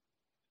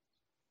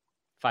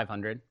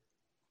 500.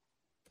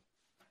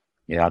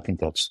 Yeah, I think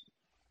that's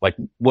like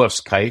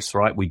worst case,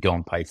 right? We go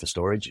and pay for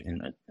storage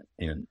in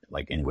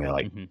like anywhere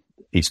like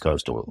East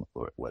Coast or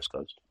West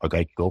Coast.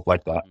 Okay, cool,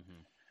 like that.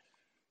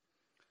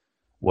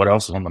 What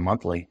else is on the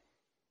monthly?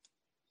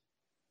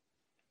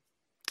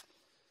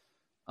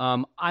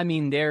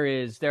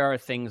 There are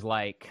things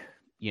like,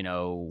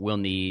 we'll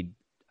need,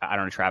 I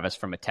don't know, Travis,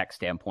 from a tech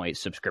standpoint,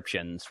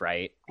 subscriptions,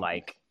 right?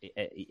 Like,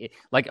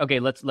 okay,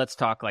 let's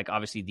talk, like,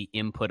 obviously the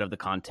input of the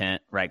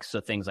content, right?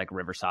 So things like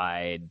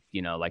Riverside,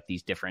 like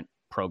these different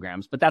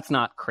programs, but that's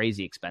not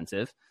crazy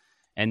expensive.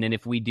 And then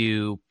if we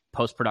do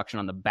post-production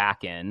on the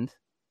back end,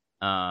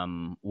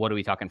 what are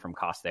we talking from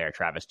cost there,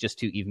 Travis, just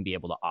to even be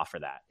able to offer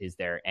that? Is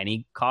there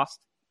any cost?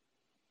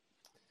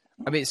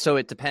 So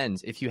it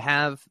depends. If you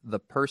have the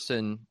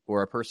person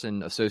or a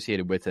person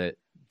associated with it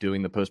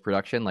doing the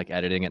post-production, like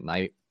editing at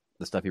night,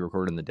 the stuff you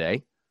record in the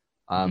day,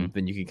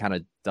 then you can kind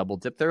of double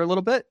dip there a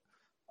little bit.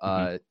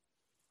 But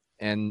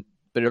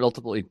it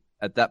ultimately,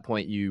 at that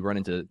point, you run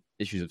into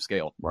issues of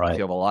scale. Right. If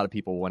you have a lot of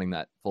people wanting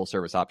that full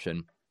service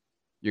option,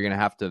 you're going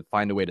to have to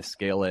find a way to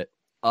scale it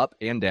up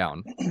and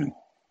down.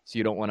 So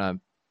you don't want to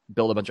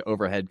build a bunch of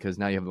overhead, because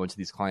now you have a bunch of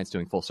these clients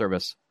doing full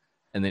service,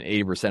 and then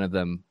 80% of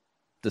them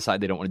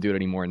decide they don't want to do it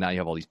anymore, and now you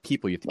have all these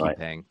people you have to keep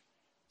paying.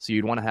 So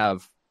you'd want to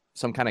have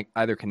some kind of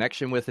either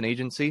connection with an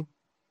agency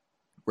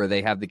where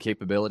they have the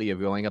capability of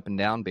going up and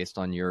down based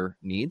on your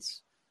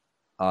needs,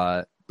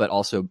 but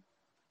also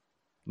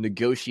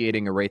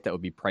negotiating a rate that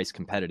would be price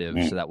competitive,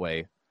 so that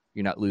way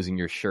you're not losing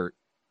your shirt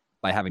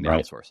by having to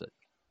outsource it.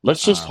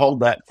 Let's just hold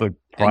that for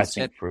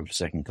pricing for a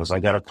second, because I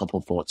got a couple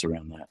of thoughts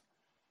around that.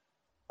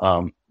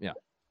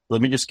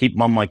 Let me just keep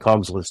them on my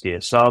COGS list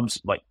here. Subs,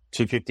 like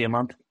 $250 a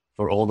month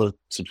for all the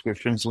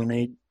subscriptions we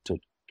need to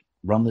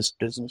run this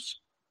business.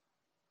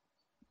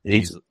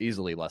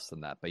 Easily less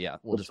than that, but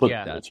let's put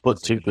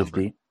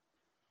 $250.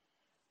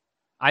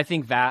 I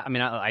think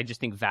I just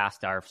think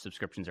Vast, our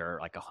subscriptions are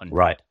like 100,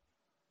 right?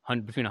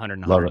 Between 100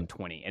 and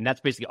 120, and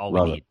that's basically all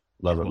we need.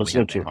 Love it. Let's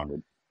go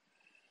 200.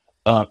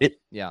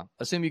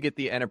 Assume you get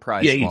the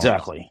enterprise. Yeah,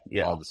 exactly.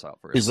 Yeah. All the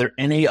software. Is there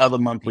any other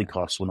monthly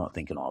costs we're not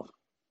thinking of?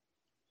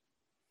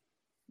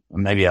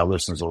 Maybe our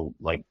listeners will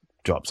like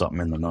drop something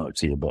in the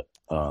notes here, but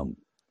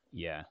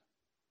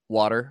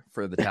water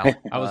for the towel.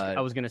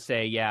 I was gonna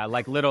say, yeah,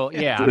 like little,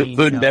 yeah, I Food- mean,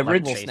 food and like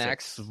beverage? little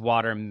Snacks.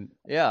 water,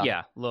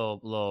 Yeah.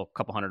 little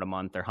couple $100 a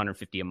month or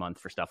 150 a month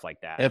for stuff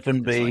like that.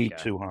 F&B, It's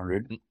like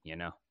 200. you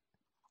know.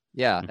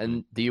 Yeah, Mhm.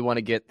 and do you want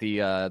to get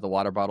the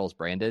water bottles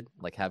branded,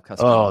 like have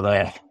custom, Oh,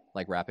 that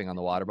like wrapping on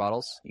the water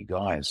bottles? you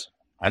guys.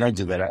 I don't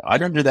do that. I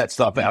don't do that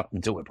stuff out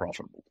until we're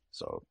profitable.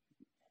 So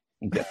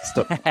you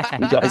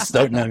guys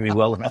don't know me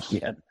well enough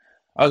yet.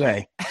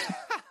 Okay.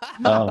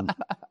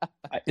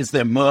 Is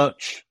there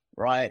merch,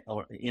 right?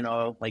 Or,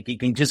 like you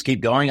can just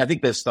keep going. I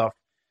think there's stuff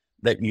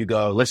that you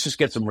go, let's just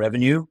get some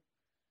revenue,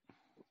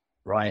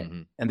 right?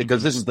 Mhm. And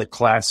because this is the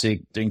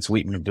classic Dean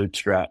Sweetman and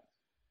bootstrap,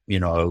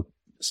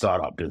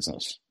 startup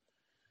business.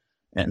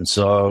 And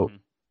so,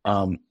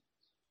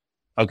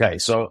 okay,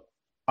 so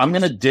I'm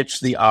going to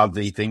ditch the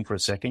RV thing for a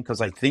second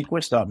because I think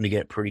we're starting to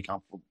get pretty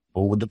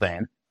comfortable with the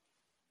van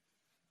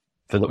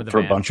for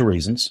a bunch of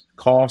reasons: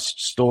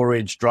 cost,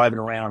 storage, driving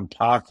around,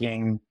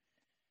 parking.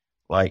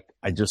 Like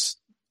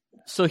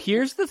So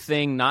here's the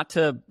thing: not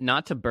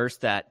to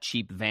burst that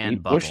cheap van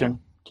keep bubble.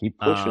 Keep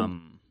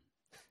pushing.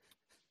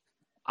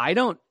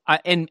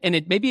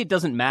 Maybe it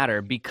doesn't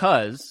matter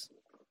because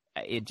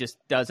it just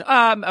does.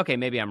 Okay,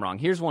 maybe I'm wrong.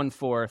 Here's one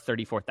for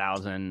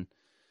 $34,000.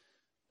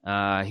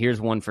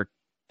 Here's one for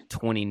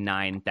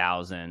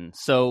 $29,000.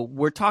 So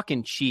we're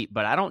talking cheap,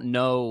 but I don't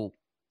know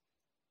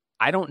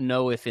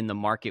if in the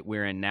market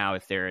we're in now,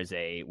 if there is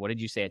what did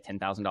you say, a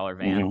 $10,000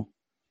 van? Mhm.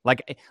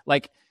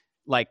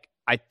 Like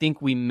I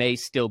think we may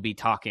still be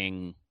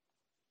talking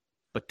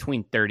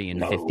between 30 and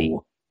 50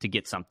 to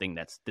get something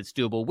that's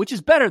doable, which is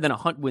better than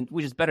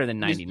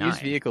 99.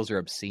 Used vehicles are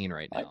obscene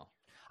right now.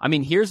 I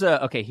mean, here's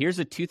a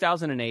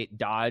 2008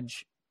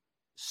 Dodge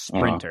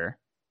Sprinter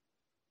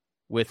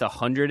with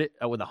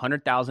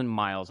 100,000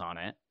 miles on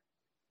it,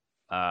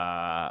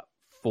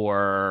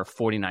 for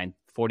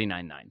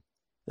 $49,999.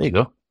 There you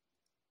go.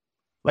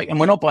 And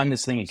we're not buying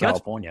this thing in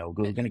California.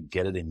 We're going to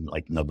get it in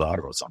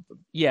Nevada or something.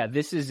 Yeah,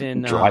 this is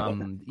in. This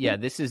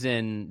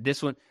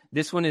one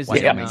is.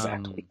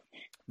 Exactly.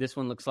 This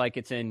one looks like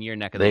it's in your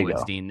neck of the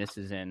woods, Dean. This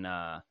is in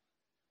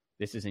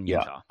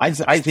Utah.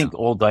 I think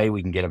all day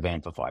we can get a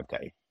van for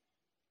 $5,000.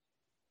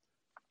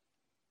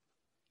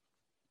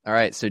 All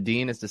right, so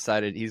Dean has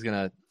decided he's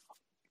going to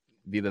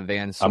be the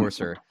van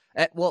sourcer.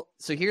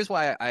 So here's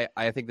why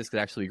I think this could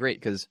actually be great,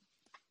 because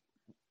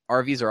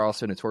RVs are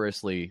also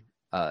notoriously,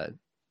 bad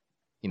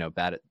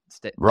at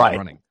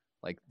running.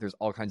 Like, there's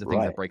all kinds of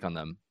things that break on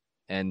them,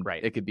 and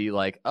it could be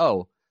like,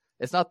 oh,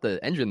 it's not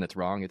the engine that's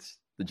wrong; it's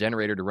the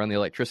generator to run the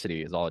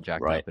electricity is all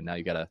jacked up, and now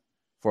you got a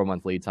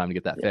 4-month lead time to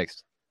get that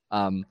fixed.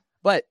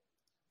 But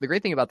the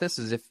great thing about this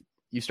is if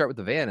you start with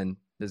the van and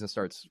business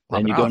starts,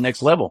 then you go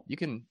next level. You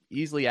can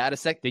easily add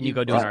Then you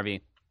go do an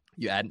RV.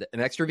 You add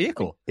an extra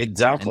vehicle.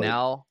 Exactly. And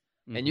now,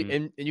 and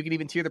you can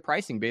even tier the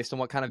pricing based on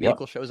what kind of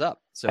vehicle shows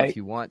up. So if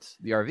you want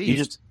the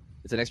RV,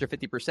 it's an extra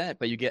 50%,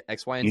 but you get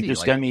X, Y, and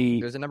Z.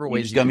 There's a number of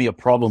ways. You just got me a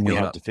problem we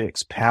have to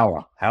fix.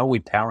 Power. How are we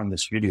powering the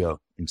studio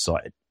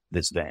inside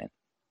this van?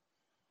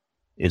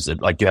 Is it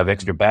do you have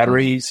extra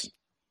batteries,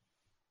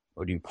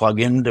 or do you plug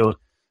into?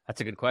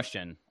 That's a good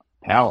question.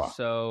 Power.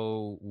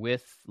 So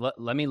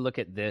let me look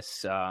at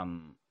this.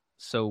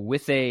 So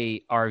with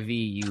a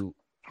RV, you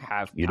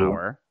have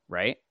power,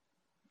 right?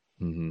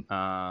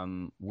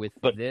 Mm-hmm.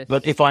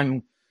 But if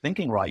I'm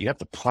thinking right, you have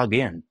to plug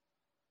in.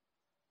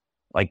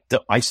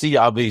 I see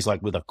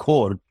RVs with a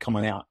cord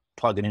coming out,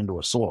 plugging into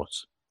a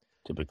source,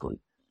 typically.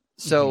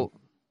 So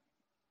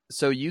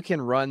you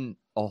can run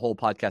a whole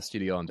podcast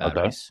studio on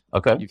batteries.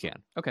 Okay. You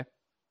can. Okay.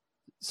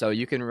 So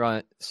you can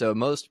run. So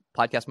most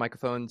podcast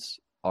microphones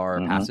are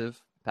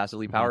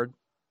passively powered.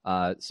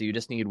 So you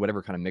just need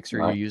whatever kind of mixer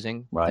you're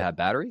using to have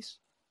batteries,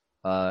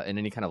 and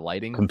any kind of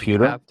lighting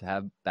computer you have to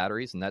have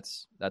batteries, and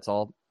that's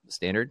all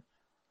standard.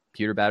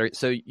 Computer battery.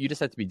 So you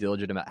just have to be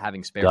diligent about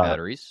having spare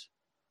batteries,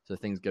 so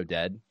things go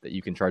dead that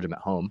you can charge them at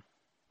home.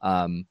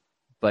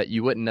 But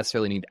you wouldn't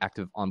necessarily need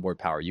active onboard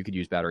power. You could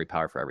use battery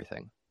power for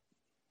everything.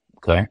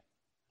 Okay.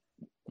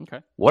 Okay.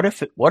 What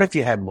if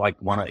you had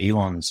one of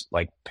Elon's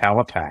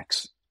power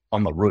packs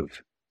on the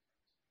roof,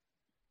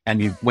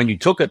 and when you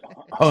took it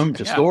home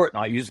to store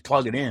it, you just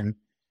plug it in,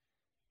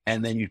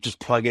 and then you just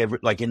plug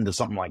into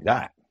something like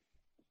that.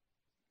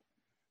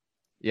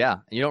 Yeah,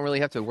 and you don't really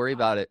have to worry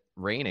about it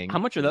raining. How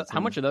much are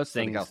those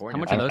things? California. How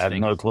much are those I have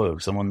things? no clue.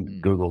 Someone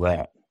Google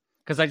that.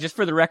 Because just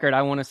for the record,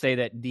 I want to say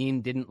that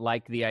Dean didn't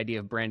like the idea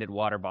of branded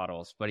water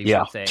bottles, but he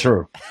wants a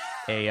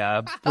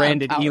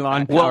branded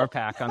Elon power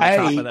pack on the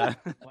top of that.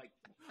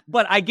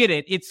 But I get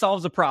it; it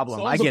solves a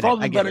problem. I get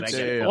it.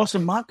 It's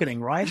awesome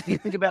marketing, right? You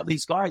think about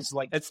these guys,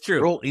 that's true.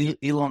 They're all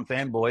Elon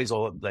fanboys,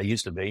 or they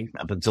used to be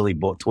up until he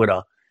bought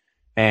Twitter,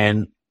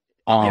 and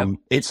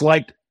it's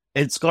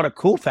got a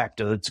cool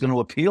factor that's going to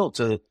appeal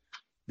to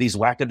these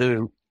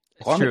wackadoo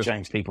climate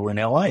change people in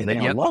LA. They're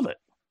going to love it.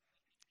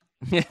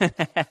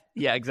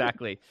 Yeah,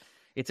 exactly.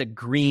 It's a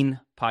green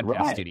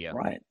podcast studio.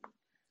 Right.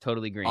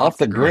 Totally green. Off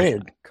the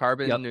grid.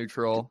 Carbon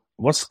neutral.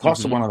 What's the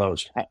cost of one of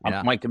those?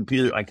 My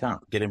computer, I can't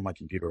get in my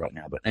computer right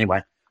now. But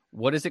anyway,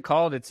 What is it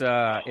called? Is it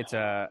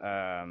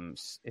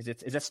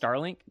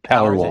Starlink?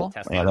 Powerwall.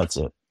 Tesla? Yeah, that's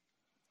it.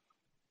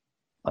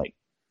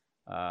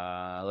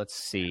 Let's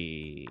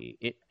see.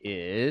 It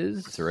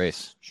is. It's a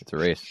race. It's a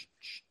race.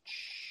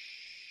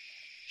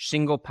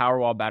 Single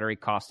Powerwall battery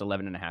costs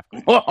 $11.5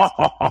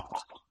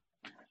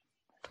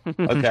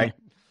 grand. Okay.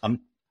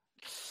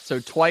 So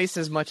twice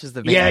as much as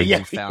the van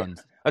you found.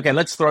 Okay,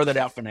 let's throw that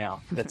out for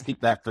now. Let's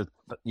keep that for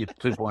your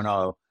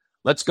 2.0.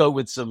 Let's go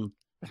with some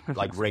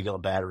like regular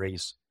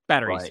batteries.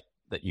 Right,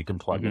 that you can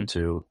plug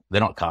into. They're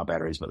not car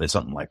batteries, but they're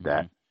something like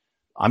that.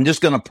 I'm just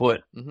going to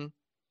put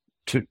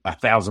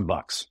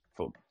 $1,000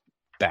 for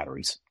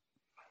batteries.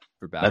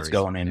 That's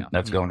going in. Yeah.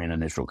 That's going in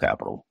initial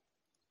capital.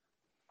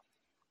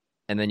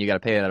 And then you got to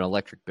pay an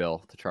electric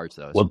bill to charge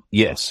those. Well,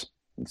 yes,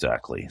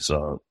 exactly.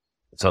 So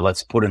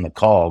let's put in the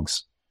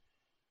cogs.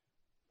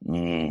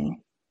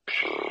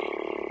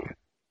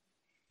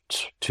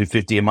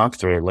 $250 a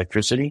month for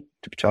electricity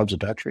to charge the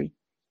battery.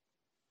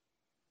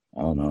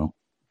 I don't know.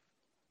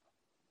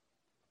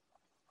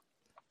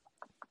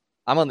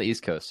 I'm on the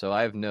East Coast, so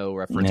I have no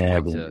reference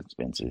point to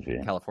expensive,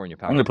 California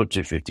power. I'm going to put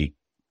 $250.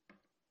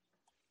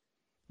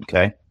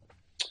 Okay.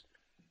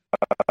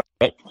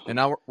 And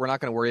now we're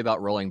not going to worry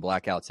about rolling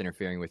blackouts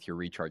interfering with your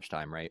recharge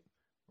time, right?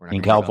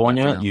 In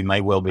California, you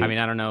may well be. I mean,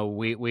 I don't know.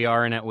 We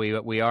are in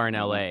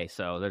LA,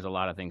 so there's a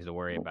lot of things to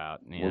worry about.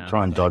 We'll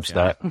try and dodge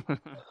that.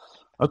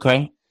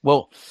 Okay.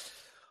 Well,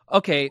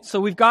 okay. So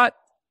we've got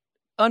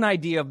an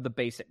idea of the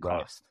basic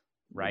cost,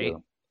 right?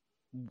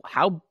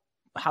 Yeah.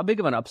 How big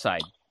of an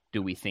upside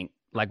do we think?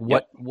 Like,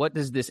 what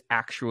does this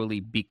actually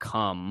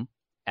become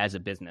as a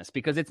business?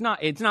 Because it's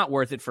not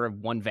worth it for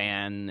one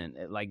van,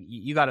 and like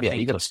you got to think.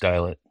 You got to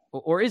scale it,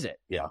 or is it?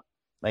 Yeah,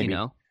 maybe.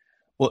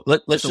 Well,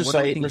 let's just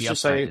say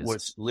we're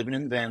living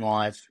in van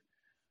life,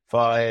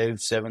 5,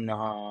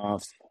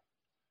 7.5.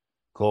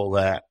 Call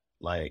that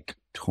like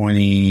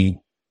 20.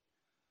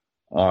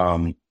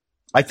 I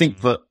think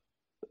for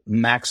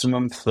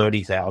maximum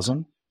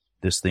 30,000,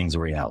 this thing's a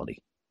reality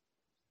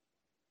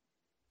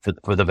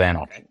for the van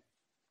option.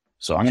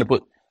 So I'm going to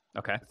put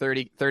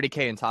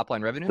 30K in top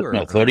line revenue, or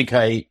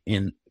 30K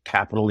in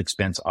capital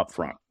expense up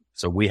front.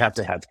 So we have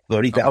to have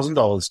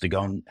 $30,000 to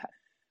go and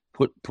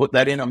put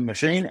that in a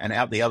machine, and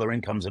out the other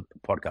end comes a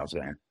podcast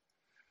van,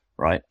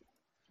 right?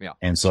 Yeah.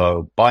 And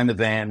so buying the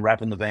van,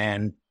 wrapping the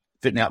van,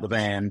 fitting out the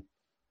van,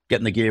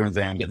 getting the gear in the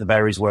van, getting the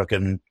batteries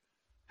working,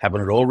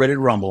 having it all ready to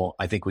rumble,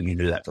 I think we can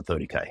do that for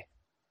 30K,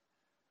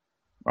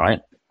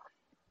 right?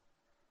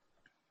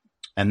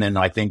 And then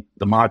I think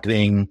the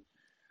marketing,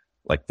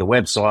 like the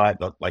website,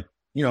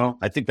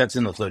 I think that's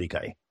in the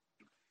 30K,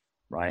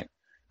 right?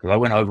 Because I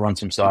went over on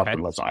some stuff,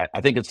 and I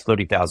think it's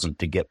 30,000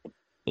 to get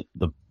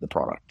the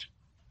product.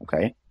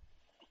 Okay.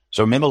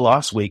 So remember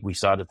last week we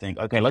started to think,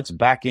 okay, let's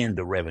back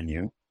into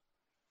revenue.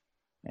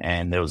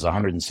 And there was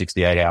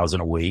 168 hours in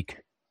a week,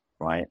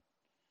 right?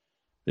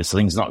 This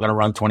thing's not going to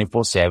run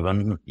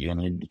 24/7. You're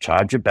going to need to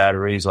charge your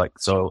batteries.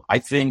 So I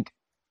think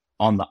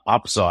on the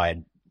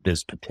upside,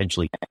 there's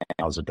potentially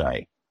hours a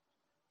day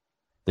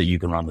that you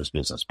can run this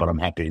business, but I'm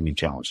happy to be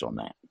challenged on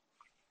that.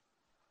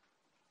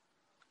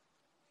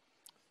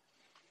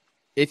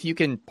 If you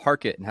can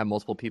park it and have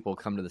multiple people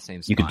come to the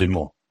same spot, you can do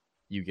more.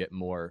 You get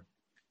more.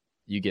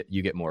 You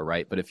get more,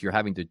 right? But if you're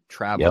having to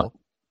travel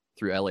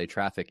through LA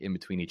traffic in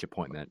between each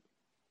appointment,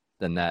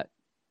 then that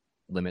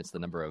limits the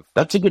number of.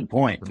 That's a good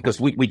point, because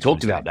we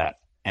talked about that,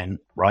 and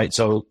right.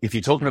 So if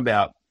you're talking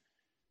about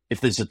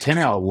if there's a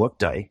 10-hour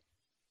workday,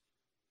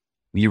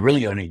 you're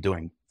really only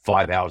doing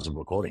 5 hours of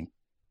recording,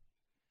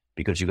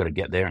 because you've got to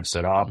get there and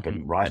set up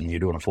and you're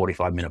doing a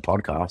 45-minute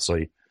podcast.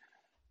 So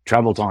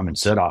travel time and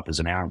setup is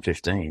 1 hour and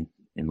 15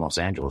 in Los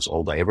Angeles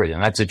all day, every day.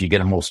 And that's if you get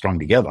them all strung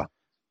together.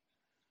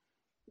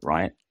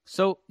 Right.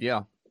 So,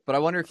 yeah. But I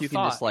wonder if you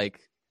can just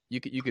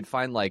you could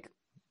find like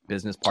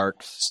business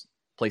parks,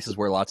 places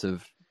where lots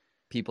of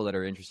people that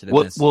are interested in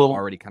this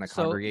already kind of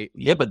congregate.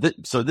 Yeah.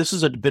 But so this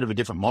is a bit of a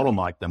different model,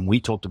 Mike, than we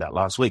talked about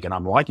last week. And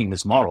I'm liking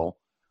this model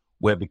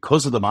where,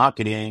 because of the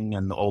marketing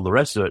and all the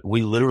rest of it,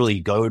 we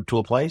literally go to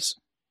a place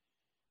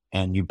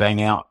and you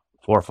bang out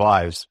 4 or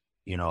 5,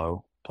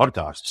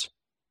 podcasts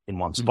in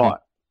one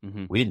spot.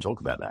 We didn't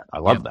talk about that. I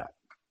love that.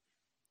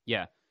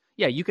 Yeah.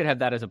 Yeah, you could have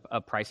that as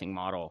a pricing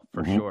model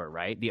for sure,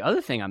 right? The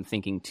other thing I'm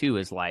thinking too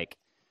is like,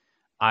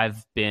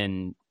 I've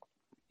been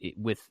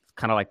with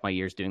kind of like my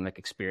years doing like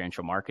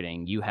experiential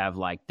marketing. You have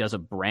like, does a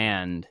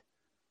brand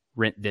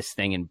rent this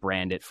thing and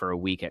brand it for a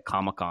week at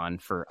Comic-Con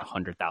for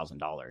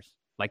 $100,000?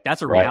 Like,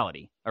 that's a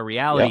reality. A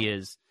reality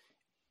is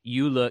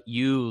you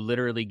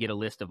literally get a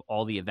list of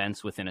all the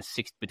events within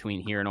between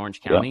here and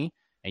Orange County.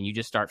 And you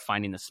just start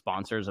finding the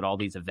sponsors at all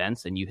these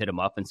events, and you hit them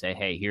up and say,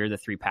 hey, here are the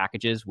 3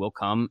 packages. We'll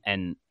come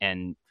and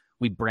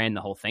we brand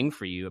the whole thing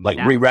for you. I mean, like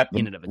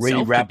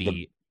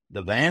rewrap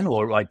the van,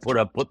 or like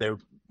put their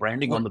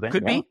branding on the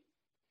van.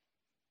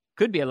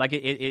 Could be like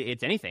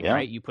it's anything,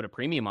 right? You put a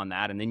premium on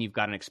that, and then you've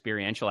got an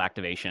experiential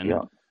activation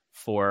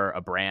for a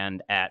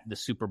brand at the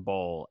Super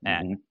Bowl.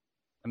 I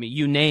mean,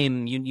 you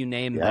name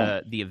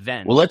the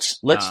event. Well, let's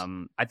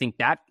I think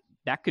that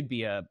that could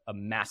be a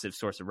massive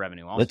source of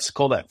revenue. Also. Let's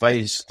call that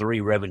phase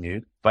 3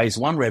 revenue. Phase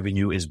 1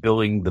 revenue is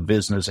building the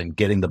business and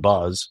getting the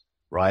buzz,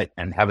 right?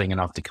 And having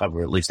enough to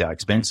cover at least our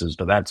expenses.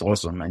 But that's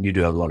awesome. And you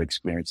do have a lot of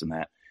experience in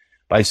that.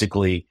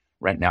 Basically,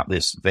 renting out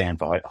this van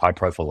for high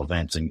profile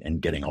events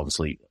and getting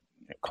obviously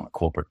kind of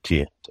corporate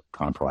tier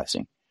kind of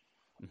pricing.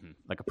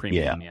 Like a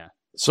premium, yeah.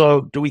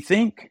 So do we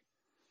think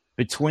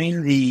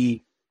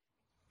between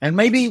and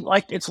maybe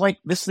like, it's like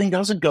this thing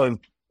doesn't go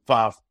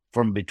far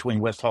from between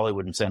West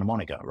Hollywood and Santa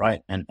Monica,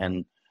 right?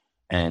 And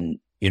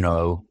you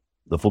know,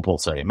 the football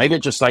stadium. Maybe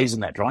it just stays in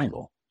that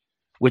triangle,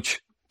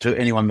 which to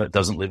anyone that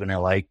doesn't live in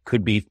LA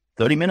could be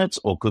 30 minutes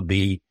or could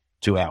be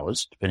 2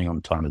 hours, depending on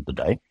the time of the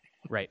day.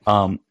 Right.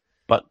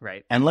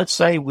 And let's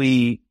say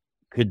we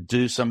could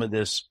do some of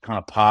this kind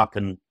of park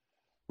and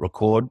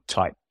record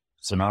type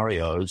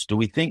scenarios. Do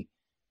we think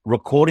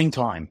recording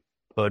time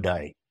per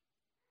day,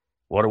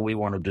 what do we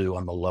want to do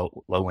on the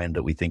low end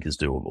that we think is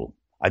doable?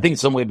 I think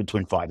it's somewhere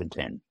between 5 and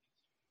 10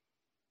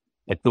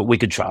 that we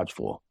could charge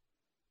for.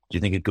 Do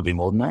you think it could be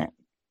more than that?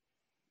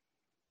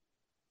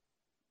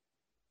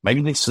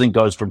 Maybe this thing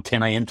goes from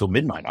 10 a.m. till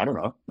midnight. I don't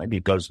know. Maybe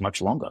it goes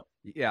much longer.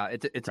 Yeah,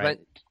 it's right.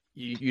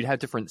 You'd have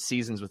different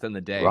seasons within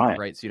the day,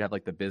 right? So you'd have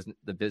like the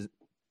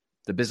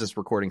business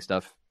recording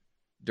stuff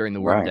during the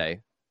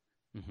workday,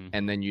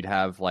 and then you'd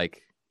have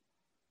like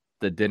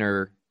the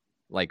dinner,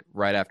 like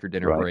right after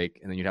dinner break,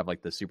 and then you'd have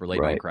like the super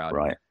late night crowd,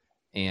 right?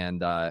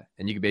 And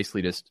you could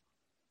basically just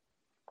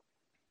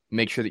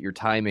make sure that you're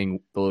timing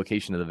the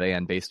location of the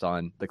van based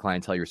on the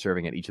clientele you're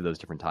serving at each of those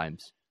different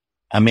times.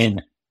 I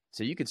mean,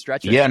 so you could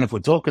stretch it. Yeah, and if we're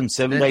talking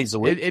 7 days a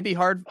week, it'd be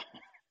hard.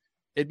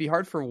 It'd be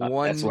hard for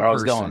one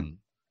person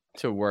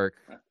to work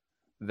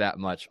that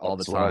much all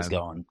the time. Where I was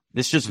going.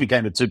 This just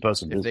became a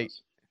 2-person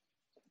business.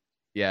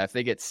 If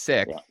they get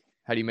sick,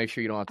 how do you make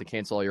sure you don't have to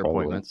cancel all your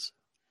appointments?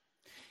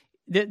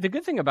 The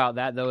good thing about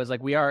that, though, is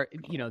like we are,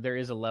 there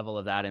is a level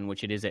of that in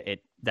which it is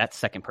that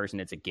second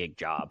person, it's a gig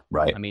job.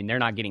 Right. I mean, they're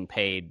not getting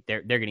paid.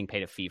 They're getting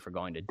paid a fee for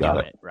going to do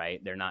it.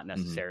 Right. They're not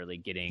necessarily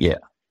getting. Yeah.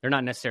 They're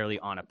not necessarily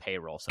on a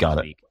payroll, so to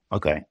speak.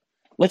 Okay.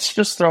 Let's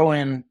just throw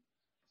in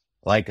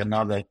like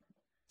another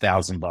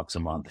 $1,000 a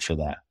month for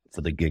that, for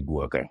the gig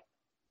worker.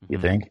 You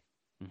think?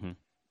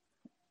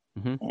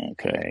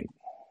 Okay.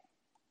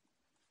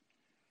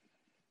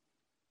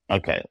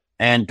 Okay.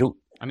 And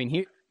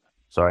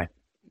sorry.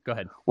 Go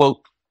ahead.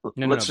 Well,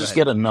 let's just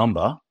get a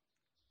number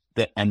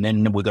and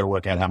then we've got to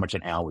work out how much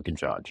an hour we can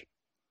charge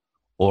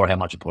or how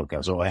much a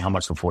podcast or how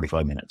much for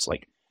 45 minutes.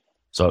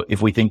 So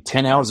if we think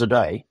 10 hours a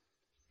day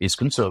is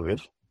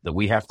conservative, that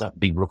we have to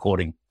be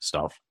recording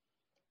stuff,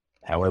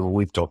 however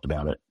we've talked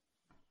about it,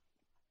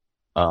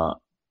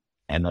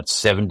 and that's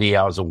 70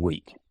 hours a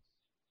week,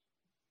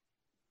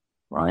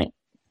 right?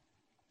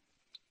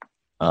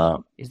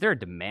 Is there a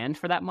demand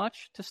for that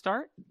much to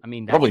start? I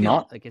mean, probably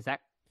not. Like, is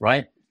that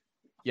right?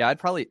 Yeah, I'd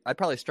probably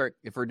start,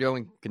 if we're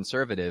doing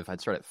conservative,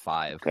 I'd start at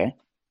 5. Okay.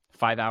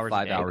 5 hours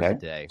a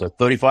day. So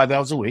 35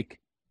 hours a week,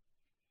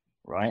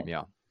 right?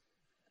 Yeah.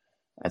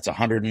 That's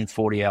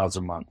 140 hours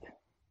a month.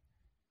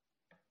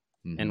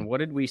 And what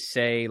did we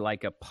say,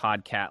 like a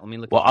podcast? Let me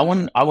look. Well, I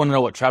want to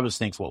know what Travis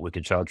thinks what we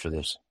could charge for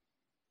this.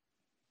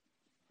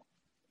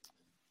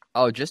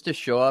 Oh, just to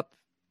show up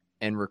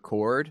and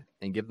record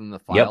and give them the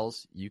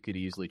files, you could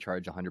easily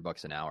charge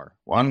 $100 an hour.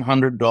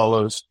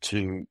 $100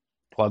 to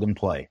plug and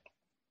play,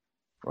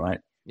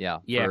 right? Yeah,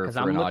 because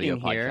I'm an looking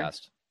audio here,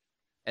 podcast,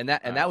 and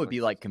that would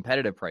be like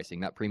competitive pricing,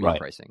 not premium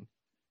pricing.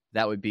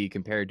 That would be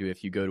compared to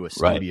if you go to a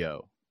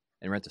studio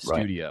and rent a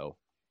studio.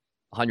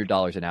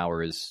 $100 an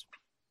hour is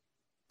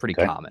pretty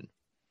common.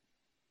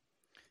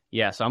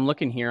 Yeah, so I'm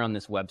looking here on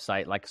this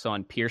website. Like, so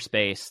on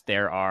Peerspace,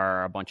 there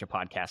are a bunch of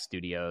podcast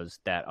studios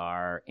that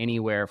are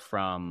anywhere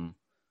from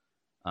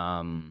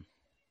 $200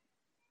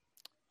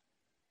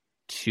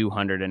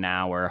 an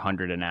hour,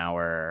 $100 an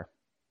hour,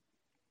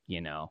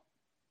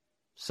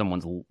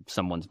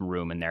 someone's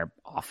room in their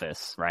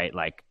office, right?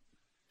 Like,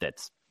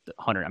 that's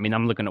 100. I mean,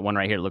 I'm looking at one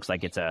right here. It looks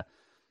like it's a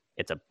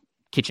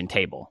kitchen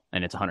table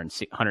and it's $160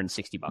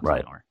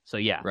 an hour. So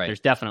there's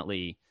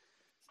definitely.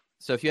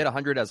 So if you had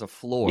 100 as a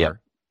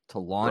floor to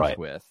launch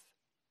with,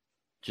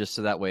 just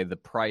so that way the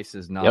price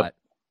is not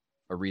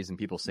a reason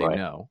people say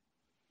no,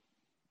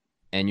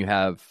 and you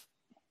have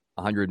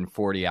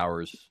 140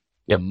 hours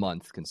a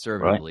month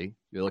conservatively,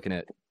 you're looking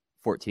at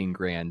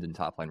 $14,000 in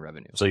top line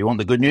revenue. So you want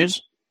the good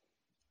news?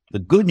 The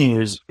good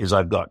news is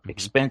I've got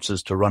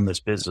expenses to run this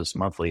business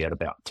monthly at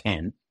about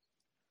 10.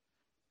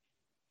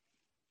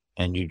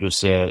 And we just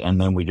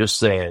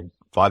said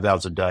 5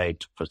 hours a day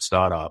for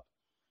startup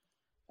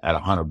at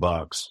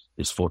 $100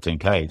 is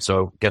 $14,000.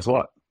 So guess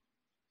what?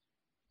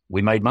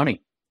 We made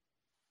money.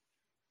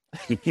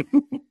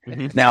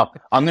 Now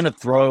I'm going to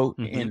throw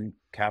in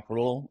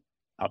capital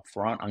up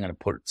front. I'm going to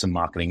put some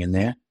marketing in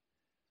there,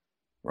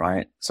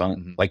 right? So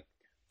like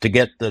to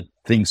get the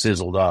thing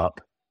sizzled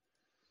up,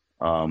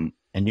 and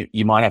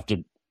you might have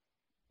to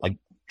like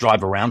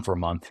drive around for a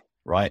month,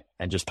 right?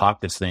 And just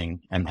park this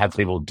thing and have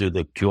people do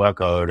the QR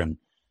code and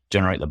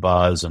generate the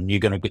buzz, and you're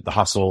going to get the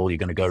hustle. You're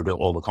going to go to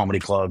all the comedy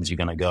clubs. You're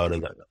going to go to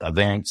the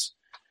events.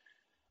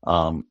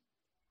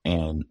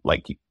 And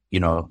like,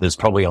 there's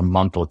probably a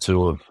month or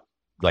two of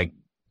like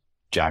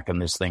jacking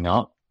this thing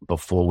up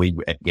before we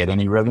get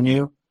any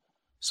revenue.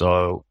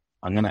 So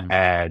I'm going to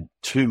add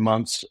 2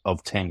 months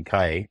of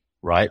 10K,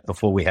 right,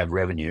 before we have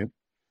revenue.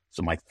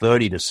 So my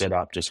 30 to set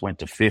up just went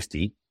to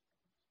 50,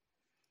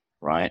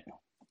 right,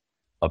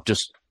 of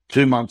just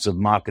 2 months of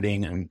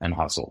marketing and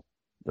hustle.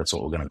 That's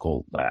what we're going to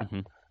call that. Mm-hmm.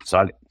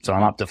 So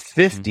I'm up to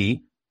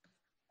 50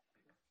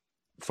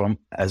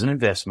 as an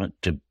investment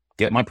to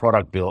get my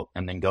product built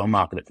and then go and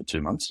market it for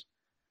 2 months.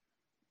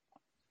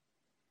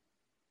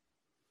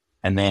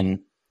 And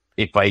then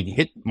if I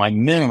hit my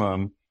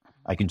minimum,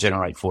 I can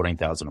generate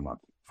 14,000 a month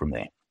from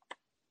there.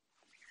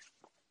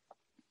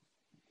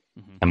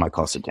 Mm-hmm. And my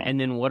cost of 10.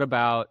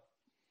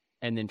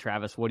 And then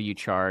Travis, what do you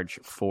charge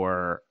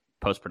for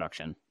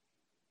post-production?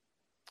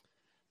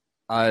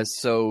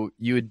 So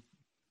you would,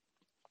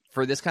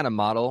 for this kind of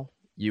model,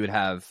 you would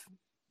have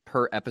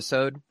per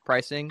episode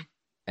pricing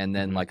and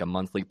then like a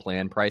monthly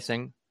plan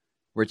pricing,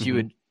 which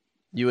you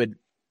would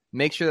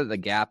make sure that the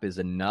gap is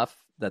enough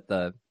that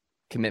the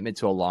commitment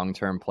to a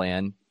long-term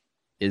plan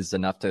is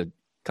enough to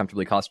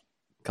comfortably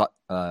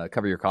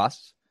cover your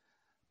costs,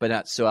 but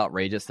not so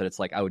outrageous that it's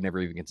like, I would never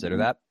even consider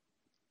that.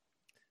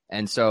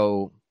 And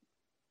so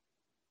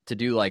to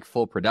do like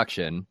full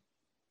production,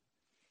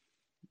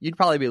 you'd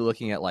probably be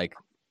looking at like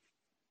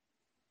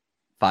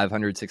 $500,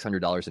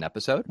 $600 an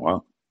episode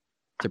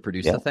to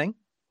produce the thing.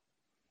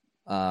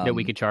 That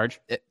we could charge?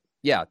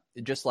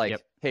 Just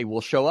like, hey,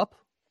 we'll show up,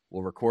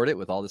 we'll record it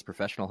with all this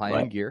professional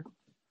high-end gear,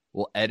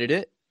 we'll edit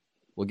it,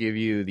 we'll give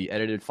you the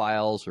edited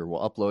files, or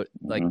we'll upload,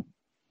 like,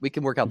 we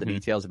can work out the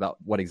details about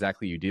what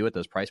exactly you do at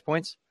those price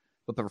points.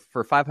 But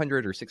for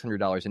 $500 or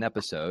 $600 an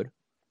episode,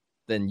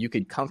 then you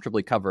could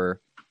comfortably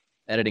cover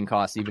editing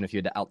costs, even if you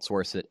had to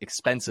outsource it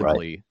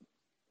expensively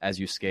as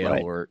you scale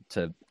or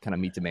to kind of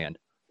meet demand.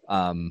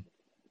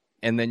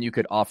 And then you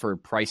could offer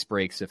price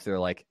breaks if they're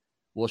like,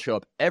 we'll show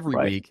up every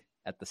week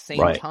at the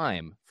same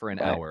time for an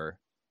hour.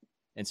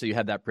 And so you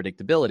have that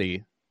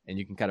predictability, and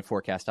you can kind of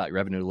forecast out your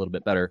revenue a little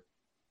bit better.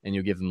 And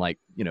you give them like,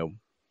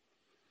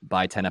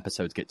 buy 10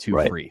 episodes, get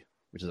 2 free,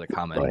 which is a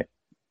common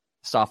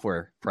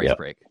software price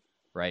break,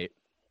 right?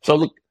 So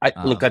look,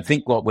 I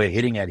think what we're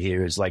hitting at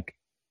here is like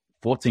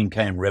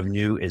 14K in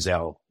revenue is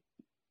our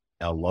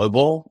low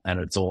ball, and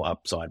it's all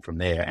upside from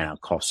there, and our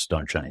costs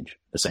don't change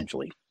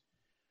essentially.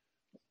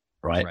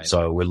 Right.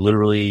 So we're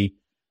literally,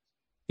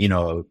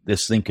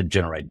 this thing could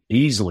generate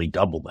easily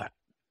double that.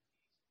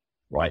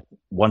 Right.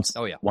 Once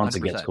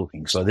it gets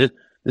cooking. So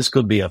this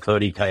could be a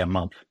 30K a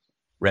month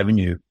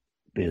revenue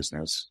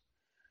business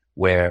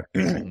where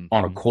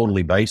on a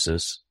quarterly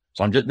basis.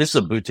 So this is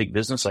a boutique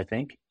business, I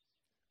think.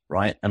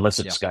 Right. Unless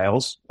it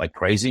scales like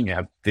crazy and you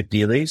have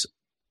 50 of these,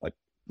 like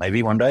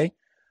maybe one day,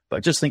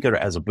 but just think of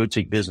it as a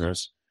boutique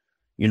business.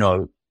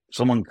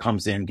 Someone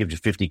comes in, gives you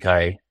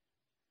 50K.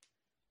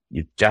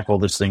 You jack all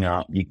this thing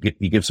up, you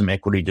give some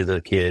equity to the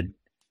kid,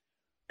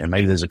 and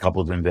maybe there's a couple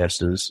of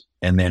investors.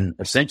 And then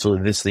essentially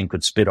this thing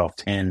could spit off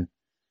 10,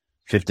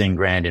 15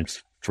 grand in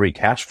free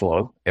cash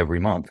flow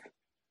every month.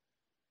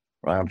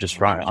 Right. I'm just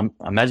trying.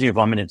 Imagine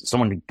if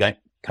someone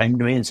came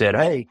to me and said,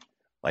 hey,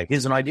 like,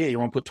 here's an idea. You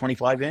want to put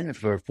 25 in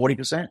for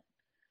 40%?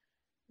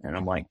 And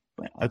I'm like,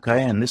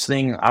 okay. And this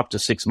thing after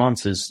 6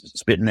 months is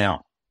spitting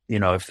out,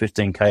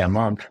 15K a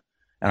month,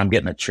 and I'm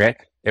getting a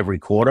check every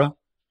quarter.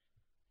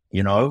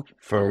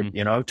 For,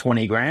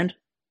 20 grand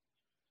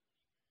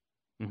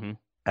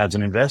as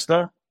an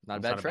investor. Not a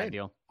bad trade.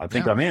 Deal. I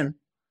think I'm in.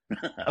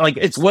 Like,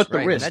 it's worth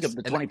the risk of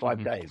the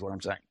 25K is what I'm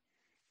saying.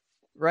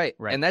 Right.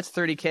 And that's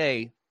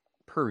 30K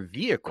per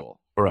vehicle.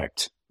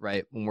 Correct.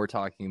 Right. When we're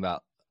talking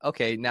about,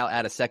 okay, now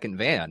add a second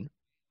van.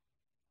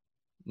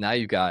 Now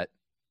you've got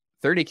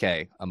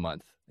 30K a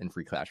month in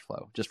free cash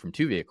flow just from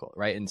 2 vehicles.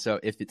 Right. And so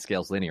if it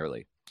scales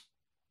linearly.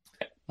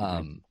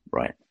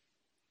 Right.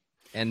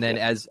 And then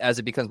as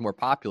it becomes more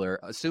popular,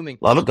 assuming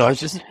love it, guys.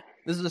 This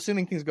is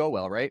assuming things go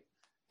well, right?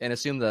 And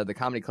assume the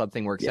comedy club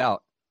thing works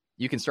out.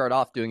 You can start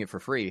off doing it for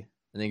free,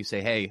 and then you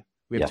say, "Hey,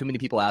 we have too many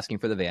people asking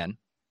for the van,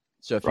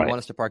 so if you want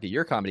us to park at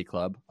your comedy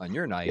club on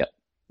your night,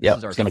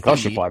 it's going to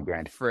cost you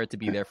 $5,000 for it to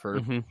be there for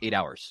 8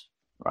 hours."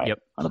 Right. Yep.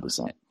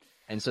 100%.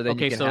 And so then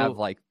you can have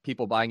like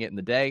people buying it in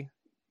the day,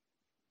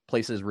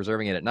 places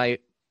reserving it at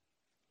night,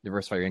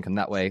 diversify your income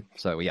that way.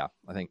 So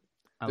I think.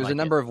 There's a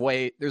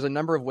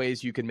number of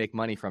ways you can make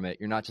money from it.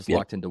 You're not just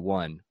locked into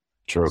one.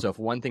 True. So if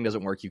one thing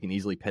doesn't work, you can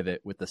easily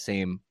pivot with the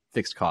same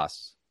fixed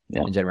costs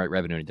and generate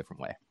revenue in a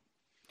different way.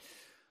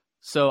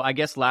 So I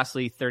guess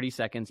lastly, 30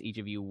 seconds each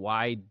of you.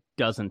 Why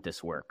doesn't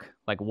this work?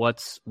 Like,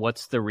 what's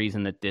the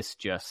reason that this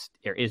just,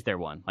 or is there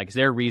one? Like, is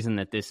there a reason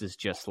that this is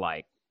just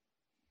like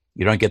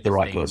you don't get the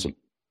right person?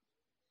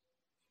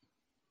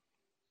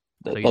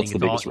 So that's the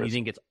biggest reason. You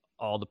think it's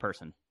all the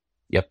person?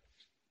 Yep.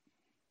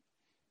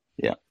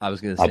 Yeah, I was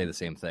going to say the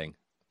same thing.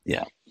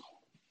 Yeah,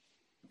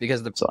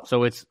 because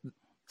so it's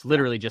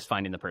literally just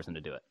finding the person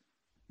to do it.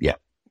 Yeah,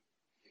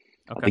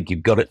 okay. I think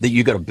you've got it.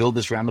 You got to build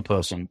this around the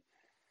person,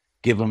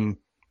 give them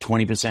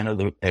 20% of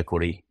the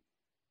equity,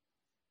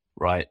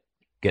 right?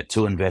 Get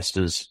 2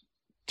 investors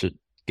to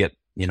get,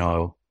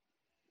 40%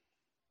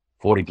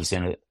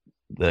 of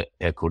the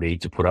equity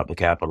to put up the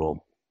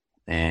capital.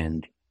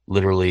 And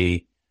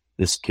literally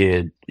this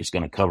kid is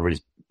going to cover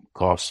his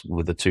costs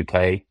with a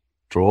 2K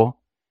draw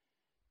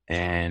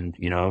and,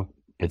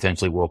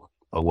 potentially walk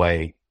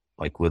away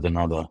like with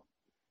another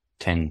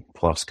 10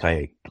 plus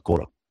K a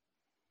quarter.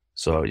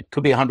 So it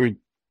could be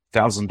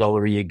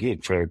 $100,000 a year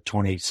gig for a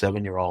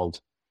 27-year-old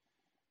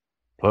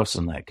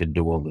person that could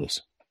do all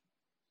this.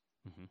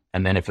 Mm-hmm.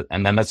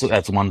 And then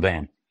that's one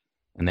van.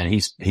 And then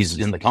he's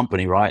in the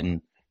company, right?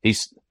 And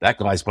that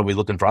guy's probably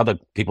looking for other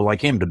people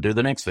like him to do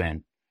the next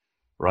van,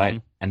 right?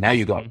 Mm-hmm. And now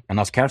you got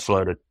enough cash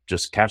flow to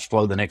just cash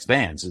flow the next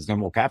vans. There's no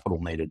more capital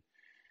needed.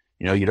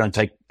 You don't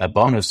take a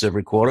bonus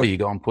every quarter. You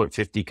go and put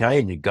 50K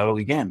and you go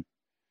again.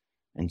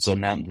 And so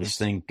now this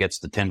thing gets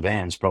to 10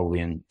 vans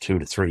probably in 2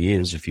 to 3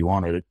 years if you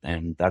wanted it.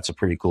 And that's a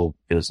pretty cool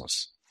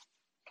business.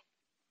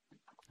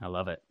 I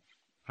love it.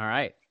 All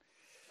right.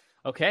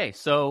 Okay.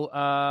 So,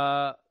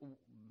 I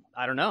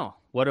don't know.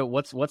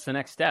 What's the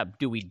next step?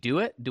 Do we do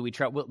it? Do we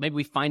try? Well, maybe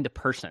we find a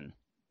person.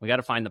 We got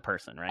to find the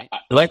person, right?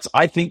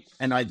 I think,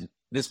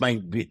 this may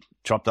be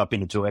chopped up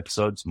into 2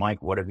 episodes,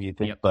 Mike, whatever you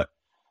think, but,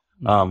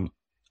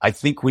 I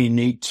think we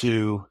need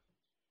to,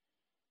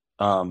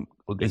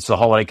 it's the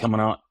holiday coming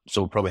up,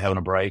 so we're probably having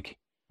a break,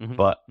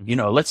 but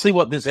let's see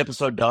what this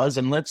episode does.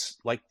 And let's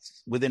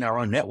within our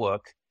own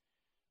network,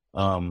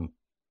 kind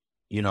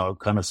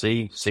of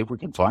see if we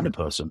can find a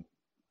person.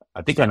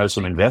 I think I know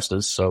some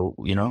investors, so,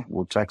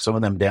 we'll track some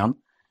of them down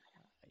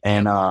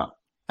and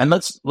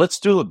let's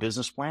do a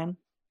business plan.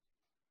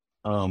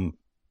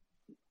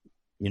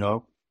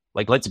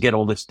 Let's get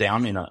all this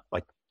down in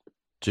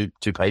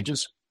two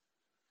pages.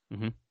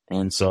 Mm-hmm.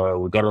 And so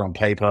we got it on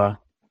paper.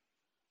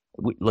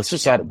 Let's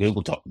just add a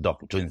Google Doc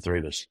between the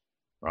 3 of us,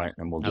 right?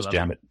 And we'll just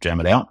jam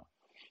it out.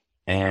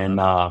 And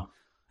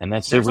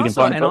that's see if we can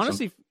find a person. And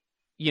honestly,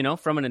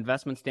 from an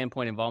investment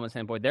standpoint, involvement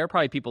standpoint, there are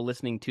probably people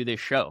listening to this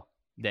show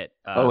that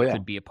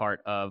could be a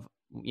part of,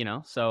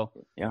 so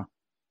yeah,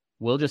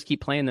 we'll just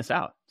keep playing this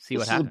out, see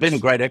what happens. It's been a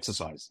great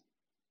exercise.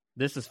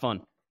 This is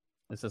fun.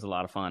 This is a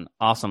lot of fun.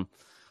 Awesome.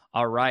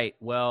 All right.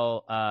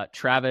 Well,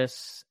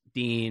 Travis,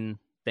 Dean,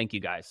 thank you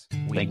guys.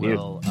 Thank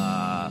you.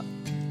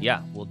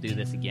 We'll do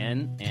this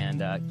again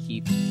and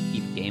keep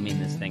gaming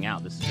this thing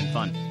out. This has been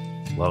fun.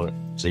 Love it.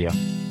 See ya.